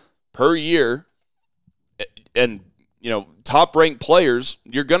 guys per year and top-ranked players,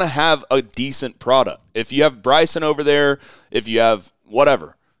 you're going to have a decent product. If you have Bryson over there, if you have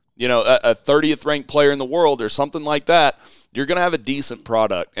whatever, a 30th-ranked player in the world or something like that, you're going to have a decent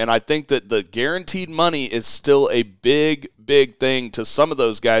product. And I think that the guaranteed money is still a big, big thing to some of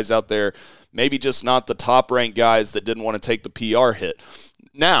those guys out there, maybe just not the top-ranked guys that didn't want to take the PR hit.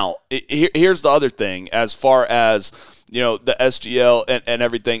 Now, here's the other thing as far as the SGL and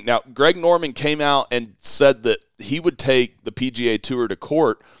everything. Now, Greg Norman came out and said that he would take the PGA Tour to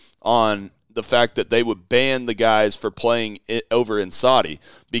court on the fact that they would ban the guys for playing it over in Saudi,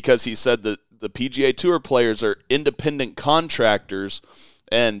 because he said that the PGA Tour players are independent contractors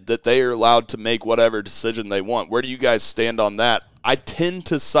and that they are allowed to make whatever decision they want. Where do you guys stand on that? I tend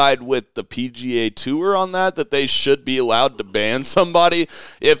to side with the PGA Tour on that they should be allowed to ban somebody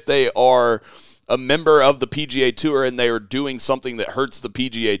if they are a member of the PGA Tour and they are doing something that hurts the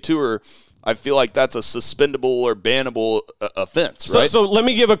PGA Tour. I feel like that's a suspendable or bannable offense, right? So let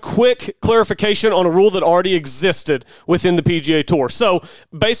me give a quick clarification on a rule that already existed within the PGA Tour. So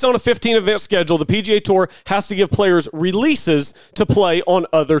based on a 15-event schedule, the PGA Tour has to give players releases to play on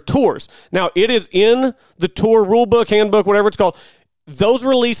other tours. Now, it is in the tour rule book, handbook, whatever it's called, those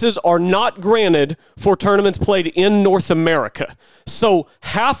releases are not granted for tournaments played in North America. So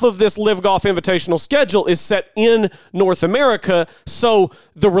half of this LIV Golf Invitational schedule is set in North America. So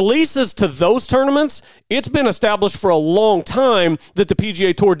the releases to those tournaments, it's been established for a long time that the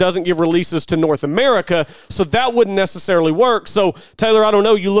PGA Tour doesn't give releases to North America, so that wouldn't necessarily work. So, Taylor, I don't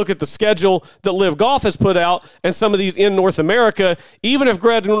know, you look at the schedule that LIV Golf has put out and some of these in North America, even if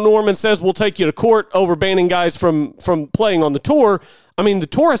Greg Norman says we'll take you to court over banning guys from playing on the tour, I mean, the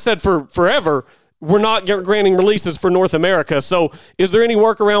tour has said for forever, we're not granting releases for North America. So is there any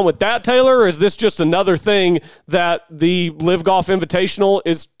workaround with that, Taylor, or is this just another thing that the LIV Golf Invitational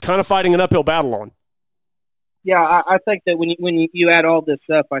is kind of fighting an uphill battle on? Yeah, I think that when you add all this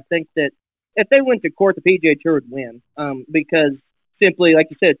up, I think that if they went to court, the PGA Tour would win because simply, like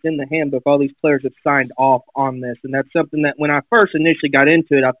you said, it's in the handbook. All these players have signed off on this, and that's something that when I first initially got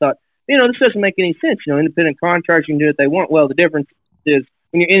into it, I thought, this doesn't make any sense. Independent contractors can do what they want. Well, the difference is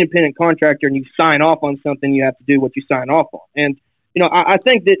when you're an independent contractor and you sign off on something, you have to do what you sign off on. And, I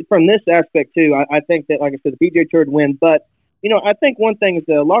think that from this aspect too, I think that, like I said, the PGA Tour would win. But, I think one thing is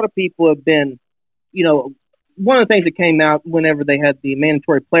that a lot of people have been, one of the things that came out whenever they had the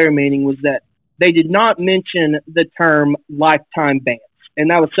mandatory player meeting was that they did not mention the term lifetime bans. And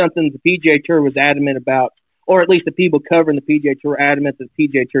that was something the PGA Tour was adamant about, or at least the people covering the PGA Tour were adamant that the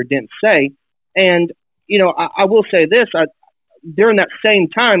PGA Tour didn't say. And, I will say this, during that same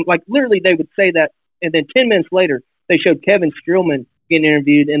time, like literally they would say that, and then 10 minutes later, they showed Kevin Streelman getting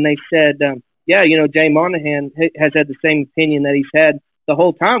interviewed, and they said, Jay Monahan has had the same opinion that he's had the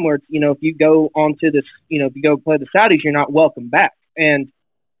whole time, where it's, if you go onto this, if you go play the Saudis, you're not welcome back. And,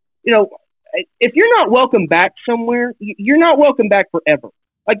 if you're not welcome back somewhere, you're not welcome back forever.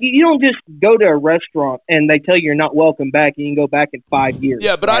 Like, you don't just go to a restaurant and they tell you you're not welcome back and you can go back in 5 years.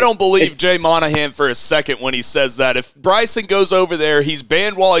 Yeah, but right? I don't believe Jay Monahan for a second when he says that. If Bryson goes over there, he's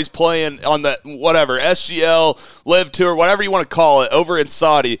banned while he's playing on the, whatever, SGL, LIV Tour, whatever you want to call it, over in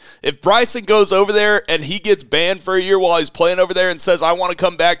Saudi. If Bryson goes over there and he gets banned for a year while he's playing over there and says, I want to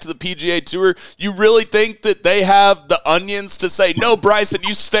come back to the PGA Tour, you really think that they have the onions to say, no, Bryson,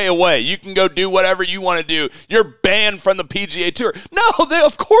 you stay away. You can go do whatever you want to do. You're banned from the PGA Tour. No,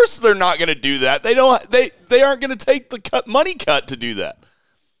 of course they're not going to do that. They aren't going to take the money cut to do that.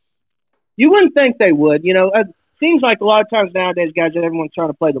 You wouldn't think they would. It seems like a lot of times nowadays, guys, everyone's trying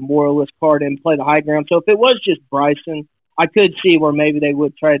to play the moralist card and play the high ground. So if it was just Bryson, I could see where maybe they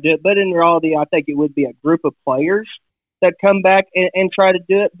would try to do it. But in reality, I think it would be a group of players that come back and try to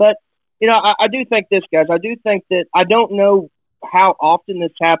do it. But, I do think this, guys. I do think that I don't know how often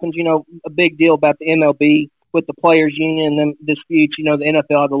this happens. A big deal about the MLB with the players union and them disputes, the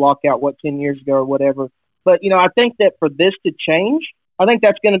NFL had to lock out 10 years ago or whatever. But, I think that for this to change, I think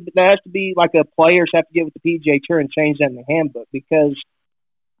that has to be like players have to get with the PGA Tour and change that in the handbook because,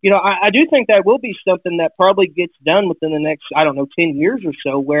 I do think that will be something that probably gets done within the next, 10 years or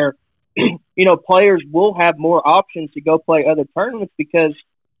so where, players will have more options to go play other tournaments because,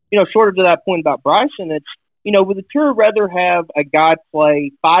 sort of to that point about Bryson, it's, would the tour rather have a guy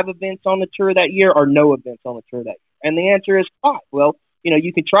play 5 events on the tour that year or no events on the tour that year? And the answer is 5. Well,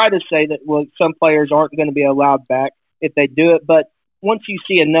 you could try to say that, some players aren't going to be allowed back if they do it. But once you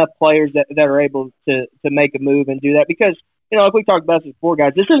see enough players that are able to make a move and do that, because, like we talked about this before,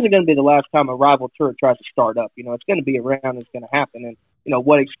 guys, this isn't going to be the last time a rival tour tries to start up. It's going to be around, it's going to happen. And,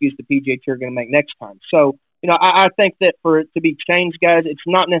 what excuse the PGA Tour going to make next time? So, I think that for it to be changed, guys, it's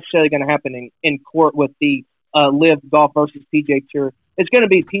not necessarily going to happen in court with the LIV Golf versus PGA Tour. It's going to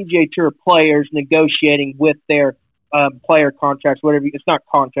be PGA Tour players negotiating with their player contracts, whatever. It's not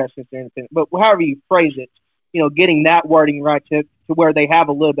contracts, it's anything, but however you phrase it, getting that wording right to where they have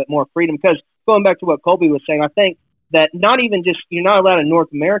a little bit more freedom. Because going back to what Colby was saying, I think that not even just you're not allowed in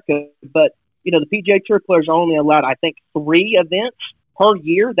North America, but the PGA Tour players are only allowed, I think, 3 events per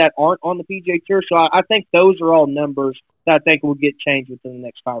year that aren't on the PGA Tour. So I think those are all numbers that I think will get changed within the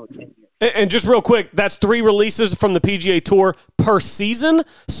next 5 or 10 years. And just real quick, that's 3 releases from the PGA Tour per season.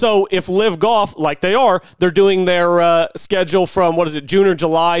 So if LIV Golf, like they are, they're doing their schedule from, June or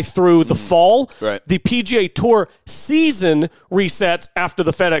July through the fall. Right. The PGA Tour season resets after the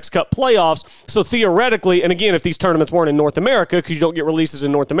FedEx Cup playoffs. So theoretically, and again, if these tournaments weren't in North America, because you don't get releases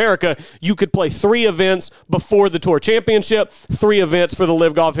in North America, you could play 3 events before the Tour Championship, 3 events for the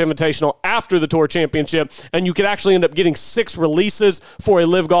LIV Golf Invitational after the Tour Championship, and you could actually end up getting 6 releases for a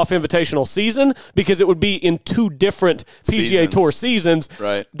LIV Golf Invitational season because it would be in 2 different PGA Tour seasons.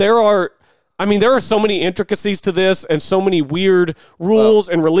 Right. There are so many intricacies to this and so many weird rules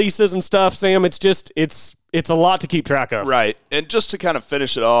and releases and stuff, Sam. It's it's a lot to keep track of. Right. And just to kind of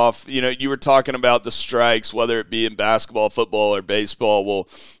finish it off, you were talking about the strikes, whether it be in basketball, football, or baseball. Well,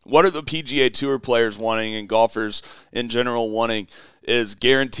 what are the PGA Tour players wanting and golfers in general wanting is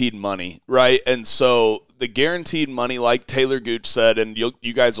guaranteed money, right? And so the guaranteed money, like Taylor Gooch said, and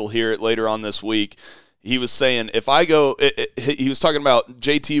you guys will hear it later on this week, he was saying if I go he was talking about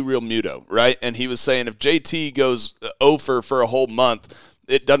JT Realmuto, right? And he was saying if JT goes over for a whole month,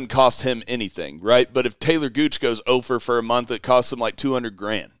 it doesn't cost him anything, right? But if Taylor Gooch goes over for a month, it costs him like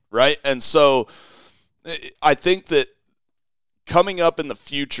 $200,000, right? And so I think that coming up in the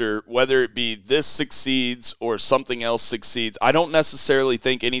future, whether it be this succeeds or something else succeeds, I don't necessarily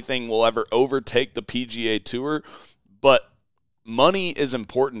think anything will ever overtake the PGA Tour, but money is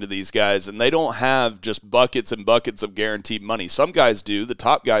important to these guys, and they don't have just buckets and buckets of guaranteed money. Some guys do, the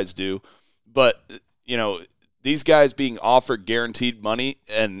top guys do, but, these guys being offered guaranteed money,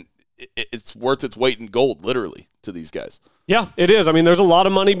 and it's worth its weight in gold, literally, to these guys. Yeah, it is. I mean, there's a lot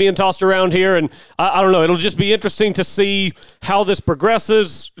of money being tossed around here, and I don't know. It'll just be interesting to see how this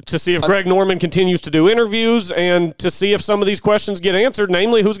progresses, to see if Greg Norman continues to do interviews, and to see if some of these questions get answered,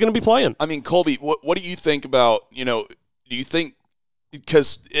 namely who's going to be playing. I mean, Colby, what do you think about, do you think,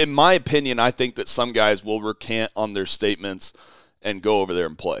 because in my opinion, I think that some guys will recant on their statements and go over there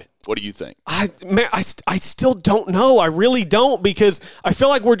and play. What do you think? I still don't know. I really don't, because I feel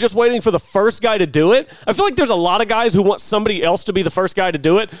like we're just waiting for the first guy to do it. I feel like there's a lot of guys who want somebody else to be the first guy to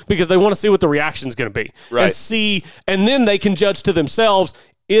do it because they want to see what the reaction's going to be. Right. And then they can judge to themselves,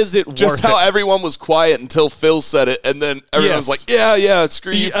 is it just worth it? Just how everyone was quiet until Phil said it, and then everyone's like, yeah,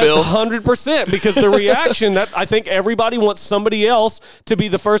 screw you, Phil. 100%, because the reaction, that I think everybody wants somebody else to be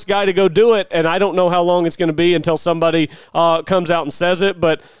the first guy to go do it, and I don't know how long it's going to be until somebody comes out and says it,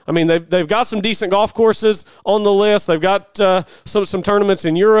 but, I mean, they've got some decent golf courses on the list. They've got some tournaments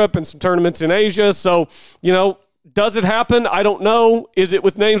in Europe and some tournaments in Asia, so, does it happen? I don't know. Is it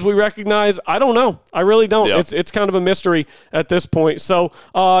with names we recognize? I don't know. I really don't. Yeah. It's kind of a mystery at this point. So,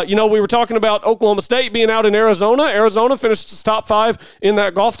 we were talking about Oklahoma State being out in Arizona. Arizona finished top 5 in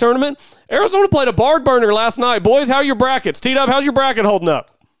that golf tournament. Arizona played a barn burner last night. Boys, how are your brackets? T-Dub, how's your bracket holding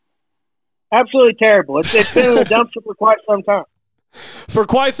up? Absolutely terrible. It's been in the dumpster for quite some time. For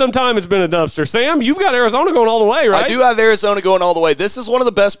quite some time, it's been a dumpster. Sam, you've got Arizona going all the way, right? I do have Arizona going all the way. This is one of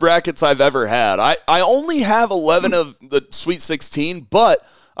the best brackets I've ever had. I only have 11 of the Sweet 16, but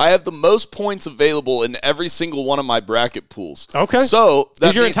I have the most points available in every single one of my bracket pools. Okay. So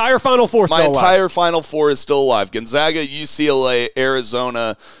is your entire Final Four still alive? My entire Final Four is still alive. Gonzaga, UCLA,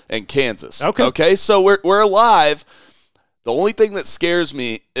 Arizona, and Kansas. Okay, so we're alive. The only thing that scares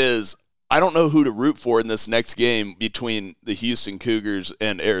me is I don't know who to root for in this next game between the Houston Cougars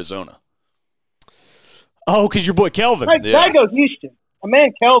and Arizona. Oh, because your boy Kelvin. I go Houston. My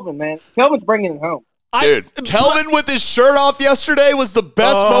man Kelvin, man. Kelvin's bringing it home. Dude, Kelvin with his shirt off yesterday was the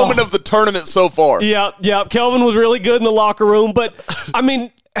best moment of the tournament so far. Yeah. Kelvin was really good in the locker room. But, I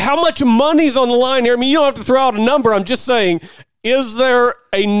mean, how much money's on the line here? I mean, you don't have to throw out a number. I'm just saying, is there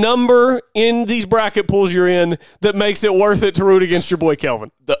a number in these bracket pools you're in that makes it worth it to root against your boy Kelvin?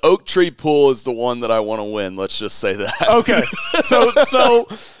 The Oak Tree pool is the one that I want to win. Let's just say that. Okay. So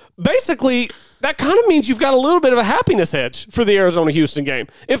basically, that kind of means you've got a little bit of a happiness hedge for the Arizona-Houston game.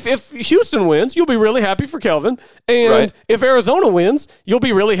 If Houston wins, you'll be really happy for Kelvin. And if Arizona wins, you'll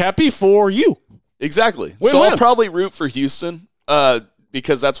be really happy for you. Exactly. Win-win. So I'll probably root for Houston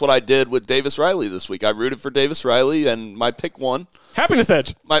because that's what I did with Davis Riley this week. I rooted for Davis Riley, and my pick won. Happiness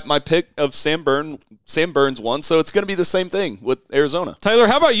hedge. My pick of Sam Burns won, so it's going to be the same thing with Arizona. Taylor,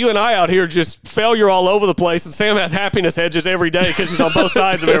 how about you and I out here just failure all over the place, and Sam has happiness hedges every day because he's on both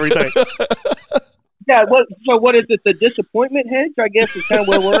sides of everything. Yeah, what is it? The disappointment hedge, I guess, is kind of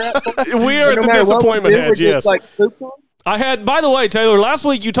where we're at. We are at the disappointment hedge, yes. Pooped on? I had, by the way, Taylor, last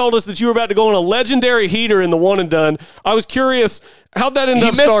week you told us that you were about to go on a legendary heater in the one and done. I was curious, how'd that end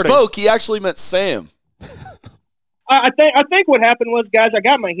up starting? He misspoke. He actually meant Sam. I think what happened was, guys, I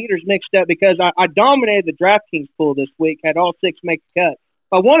got my heaters mixed up because I dominated the DraftKings pool this week, had all 6 make the cut.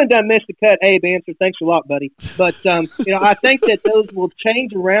 If I one and done missed the cut, Abe answer, thanks a lot, buddy. But I think that those will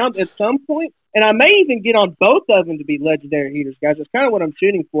change around at some point, and I may even get on both of them to be legendary heaters, guys. That's kind of what I'm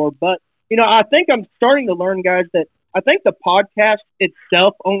shooting for. But I think I'm starting to learn, guys, that I think the podcast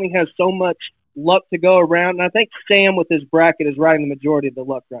itself only has so much luck to go around, and I think Sam with his bracket is riding the majority of the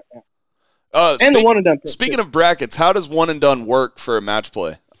luck right now. And the one and done. Speaking of brackets, how does one and done work for a match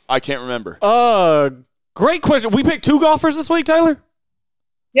play? I can't remember. Great question. We picked 2 golfers this week, Taylor?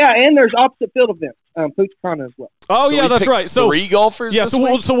 Yeah, and there's opposite field events. Punta Cana as well. Oh, So yeah, we that's picked right. So 3 golfers. yeah, this so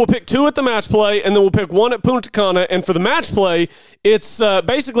week? we'll pick 2 at the match play, and then we'll pick 1 at Punta Cana. And for the match play, it's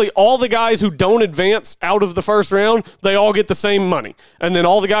basically all the guys who don't advance out of the first round, they all get the same money. And then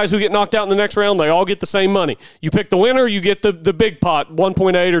all the guys who get knocked out in the next round, they all get the same money. You pick the winner, you get the big pot,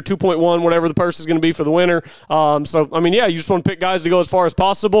 1.8 or 2.1, whatever the purse is going to be for the winner. So, I mean, yeah, you just want to pick guys to go as far as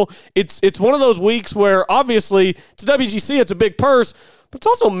possible. It's one of those weeks where, obviously, it's a WGC, it's a big purse, but it's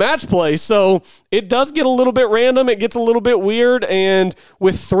also match play, so it does get a little bit random. It gets a little bit weird, and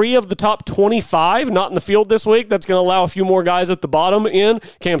with 3 of the top 25 not in the field this week, that's going to allow a few more guys at the bottom in.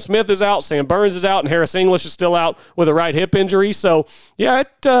 Cam Smith is out, Sam Burns is out, and Harris English is still out with a right hip injury. So, yeah,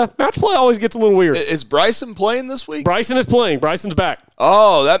 match play always gets a little weird. Is Bryson playing this week? Bryson is playing. Bryson's back.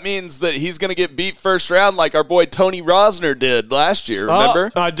 Oh, that means that he's going to get beat first round like our boy Tony Rosner did last year,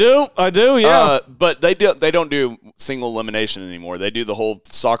 remember? I do, yeah. But they don't do single elimination anymore. They do the whole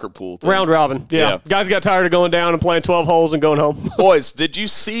soccer pool thing. Round robin, yeah. Guys got tired of going down and playing 12 holes and going home. Boys, did you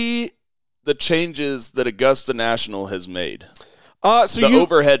see the changes that Augusta National has made?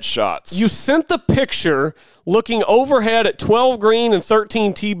 Overhead shots. You sent the picture looking overhead at 12 green and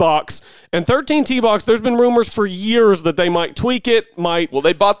 13 tee box. And 13 tee box, there's been rumors for years that they might tweak it. Well,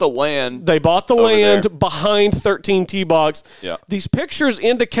 they bought the land. They bought the land behind 13 tee box. Yeah. These pictures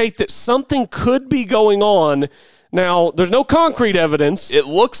indicate that something could be going on. Now, there's no concrete evidence. It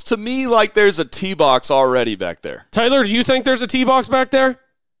looks to me like there's a tee box already back there. Taylor, do you think there's a tee box back there?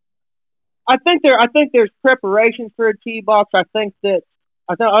 I think there's preparations for a tee box. I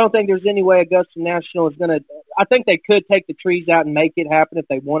don't think there's any way Augusta National is going to. I think they could take the trees out and make it happen if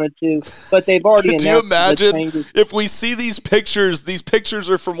they wanted to, but they've already announced. Do you imagine the changes. if we see these pictures? These pictures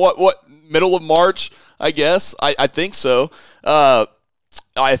are from what middle of March, I guess. I think so. I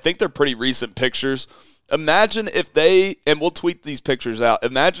think they're pretty recent pictures. Imagine if they, and we'll tweet these pictures out.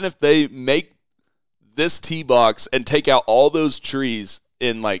 Imagine if they make this tee box and take out all those trees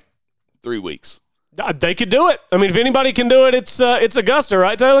in like 3 weeks. They could do it. I mean, if anybody can do it, it's Augusta,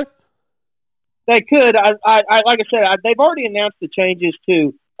 right, Taylor? They could. I like I said, they've already announced the changes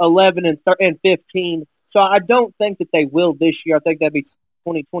to 11 and 15. So I don't think that they will this year. I think that'd be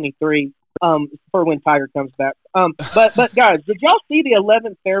 2023 for when Tiger comes back. But guys, did y'all see the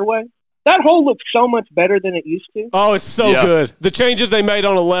 11th fairway? That hole looks so much better than it used to. Oh, it's so good. The changes they made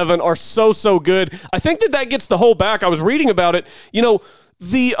on 11 are so good. I think that gets the hole back. I was reading about it. You know,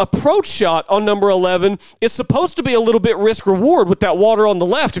 the approach shot on number 11 is supposed to be a little bit risk-reward with that water on the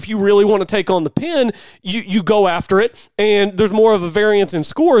left. If you really want to take on the pin, you go after it, and there's more of a variance in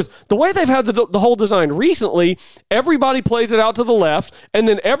scores. The way they've had the whole design recently, everybody plays it out to the left, and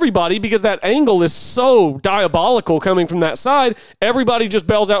then everybody, because that angle is so diabolical coming from that side, everybody just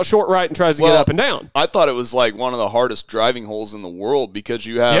bails out short right and tries to get up and down. I thought it was like one of the hardest driving holes in the world because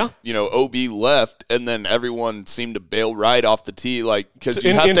you have, OB left, and then everyone seemed to bail right off the tee, like, because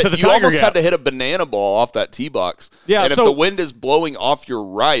you almost had to hit a banana ball off that tee box. Yeah, and if the wind is blowing off your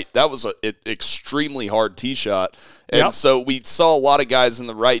right, that was an extremely hard tee shot. And so we saw a lot of guys in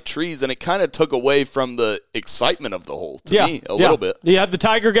the right trees, and it kind of took away from the excitement of the hole to me a little bit. You had the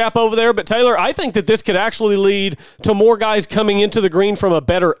Tiger Gap over there, but Taylor, I think that this could actually lead to more guys coming into the green from a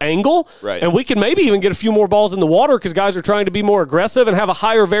better angle. Right. And we could maybe even get a few more balls in the water because guys are trying to be more aggressive and have a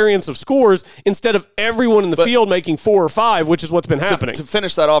higher variance of scores instead of everyone in the field making 4 or 5, which is what's been happening. To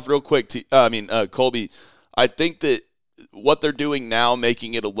finish that off real quick, Colby, I think that what they're doing now,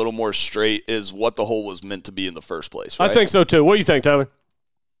 making it a little more straight, is what the hole was meant to be in the first place, right? I think so, too. What do you think, Tyler?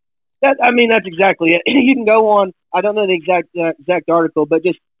 That's exactly it. You can go on, I don't know the exact article, but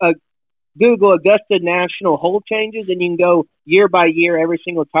just Google Augusta National hole changes, and you can go year by year every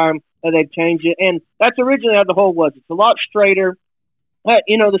single time that they've changed it. And that's originally how the hole was. It's a lot straighter.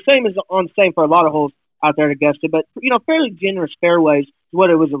 The same is for a lot of holes out there at Augusta, but, fairly generous fairways is what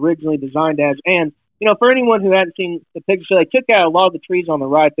it was originally designed as. And, for anyone who hadn't seen the picture, so they took out a lot of the trees on the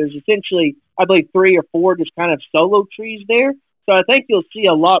right. There's essentially, I believe, 3 or 4 just kind of solo trees there. So I think you'll see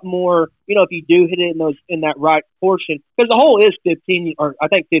a lot more, if you do hit it in that right portion, because the hole is 15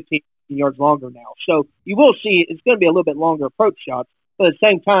 yards longer now. So you will see it's going to be a little bit longer approach shots. But at the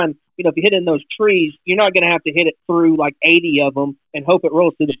same time, if you hit in those trees, you're not going to have to hit it through like 80 of them and hope it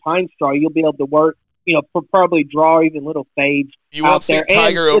rolls through the pine straw. You'll be able to work, probably draw even little fades. You won't see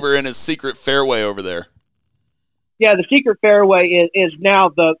Tiger over in his secret fairway over there. Yeah, the secret fairway is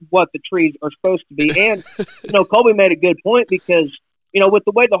now what the trees are supposed to be. And, Colby made a good point because, with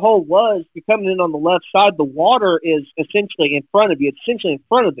the way the hole was, you're coming in on the left side, the water is essentially in front of you. It's essentially in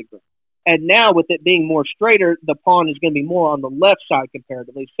front of the green. And now with it being more straighter, the pond is going to be more on the left side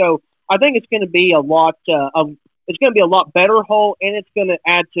comparatively. So I think it's going to be a lot better hole, and it's going to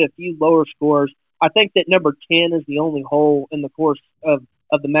add to a few lower scores. I think that number 10 is the only hole in the course of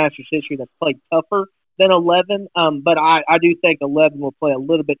the Masters history that's played tougher than 11. But I do think 11 will play a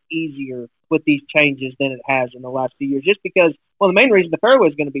little bit easier with these changes than it has in the last few years, just because, well, the main reason the fairway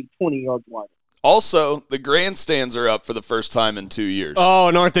is going to be 20 yards wider. Also, the grandstands are up for the first time in 2 years. Oh,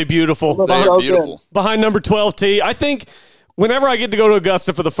 and aren't they beautiful? They are beautiful. Behind number 12 tee. I think whenever I get to go to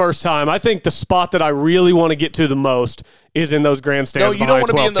Augusta for the first time, I think the spot that I really want to get to the most is in those grandstands. No, you don't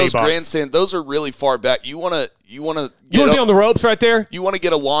want to be in those grandstands. Those are really far back. You want to be on the ropes right there? You want to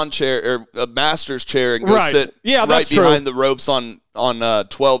get a lawn chair or a master's chair and go sit that's behind true. the ropes on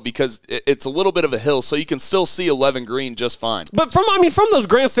 12 because it's a little bit of a hill, so you can still see 11 green just fine. But from those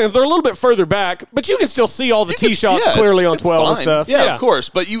grandstands, they're a little bit further back, but you can still see all the tee shots clearly on 12 and stuff. Yeah, of course.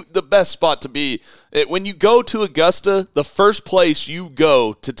 But the best spot to be, when you go to Augusta, the first place you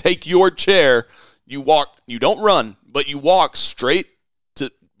go to take your chair, you walk. You don't run, but you walk straight to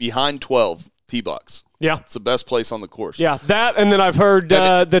behind 12 tee box. Yeah. It's the best place on the course. Yeah, that, and then I've heard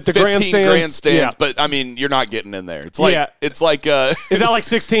that the 15 grandstands, but I mean, you're not getting in there. It's like is that like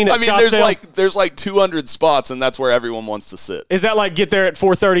 16 at Scottsdale? there's like 200 spots, and that's where everyone wants to sit. Is that like get there at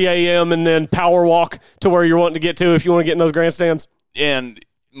 4:30 a.m. and then power walk to where you're wanting to get to if you want to get in those grandstands? And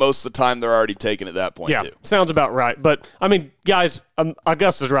most of the time, they're already taken at that point, too. Sounds about right. But, I mean, guys,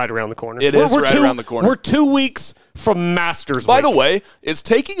 Augusta's right around the corner. It is right around the corner. We're 2 weeks from Masters By week. the way, is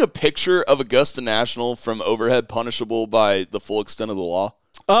taking a picture of Augusta National from overhead punishable by the full extent of the law?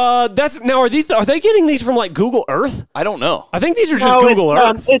 Are they getting these from like Google Earth? I don't know. I think these are just Google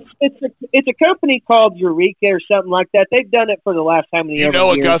Earth. It's a company called Eureka or something like that. They've done it for the last how many years?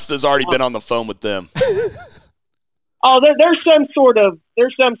 Augusta's already been on the phone with them. Oh, there's some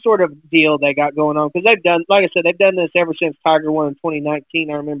sort of deal they got going on because they've done, like I said, they've done this ever since Tiger won in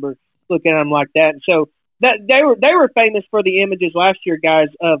 2019. I remember looking at them like that, and so that they were famous for the images last year, guys,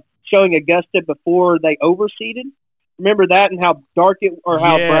 of showing Augusta before they overseeded. Remember that and how dark it or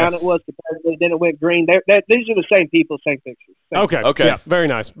how brown it was comparatively. Then it went green. These are the same people, same pictures. Okay. Yeah, very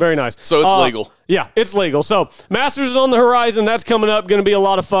nice. Very nice. So it's legal. Yeah, it's legal. So Masters is on the horizon. That's coming up. Going to be a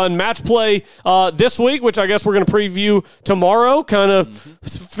lot of fun. Match play this week, which I guess we're going to preview tomorrow. Kind of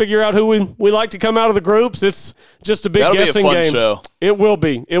figure out who we like to come out of the groups. It's just a big guessing game. That'll be a fun show. It will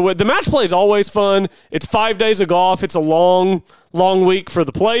be. The match play is always fun. It's 5 days of golf. It's a long week for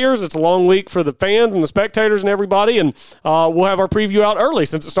the players. It's a long week for the fans and the spectators and everybody. And we'll have our preview out early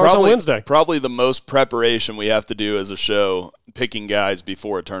since it starts on Wednesday. Probably the most preparation we have to do as a show, picking guys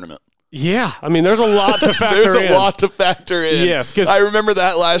before a tournament. Yeah, I mean, there's a lot to factor in. There's a lot to factor in. Yes, because I remember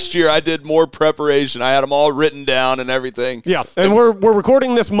that last year. I did more preparation. I had them all written down and everything. Yeah, and we're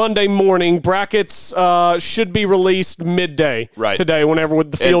recording this Monday morning. Brackets should be released midday today, whenever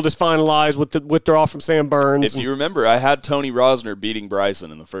the field is finalized with the withdrawal from Sam Burns. If you remember, I had Tony Rosner beating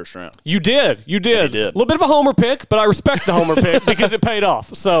Bryson in the first round. You did. He did. A little bit of a homer pick, but I respect the homer pick because it paid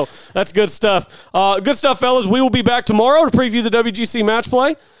off. So that's good stuff. Good stuff, fellas. We will be back tomorrow to preview the WGC match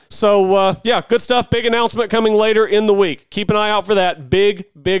play. So, good stuff. Big announcement coming later in the week. Keep an eye out for that. Big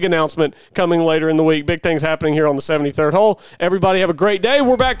announcement coming later in the week. Big things happening here on the 73rd hole. Everybody have a great day.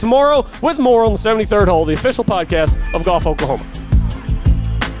 We're back tomorrow with more on the 73rd hole, the official podcast of Golf Oklahoma.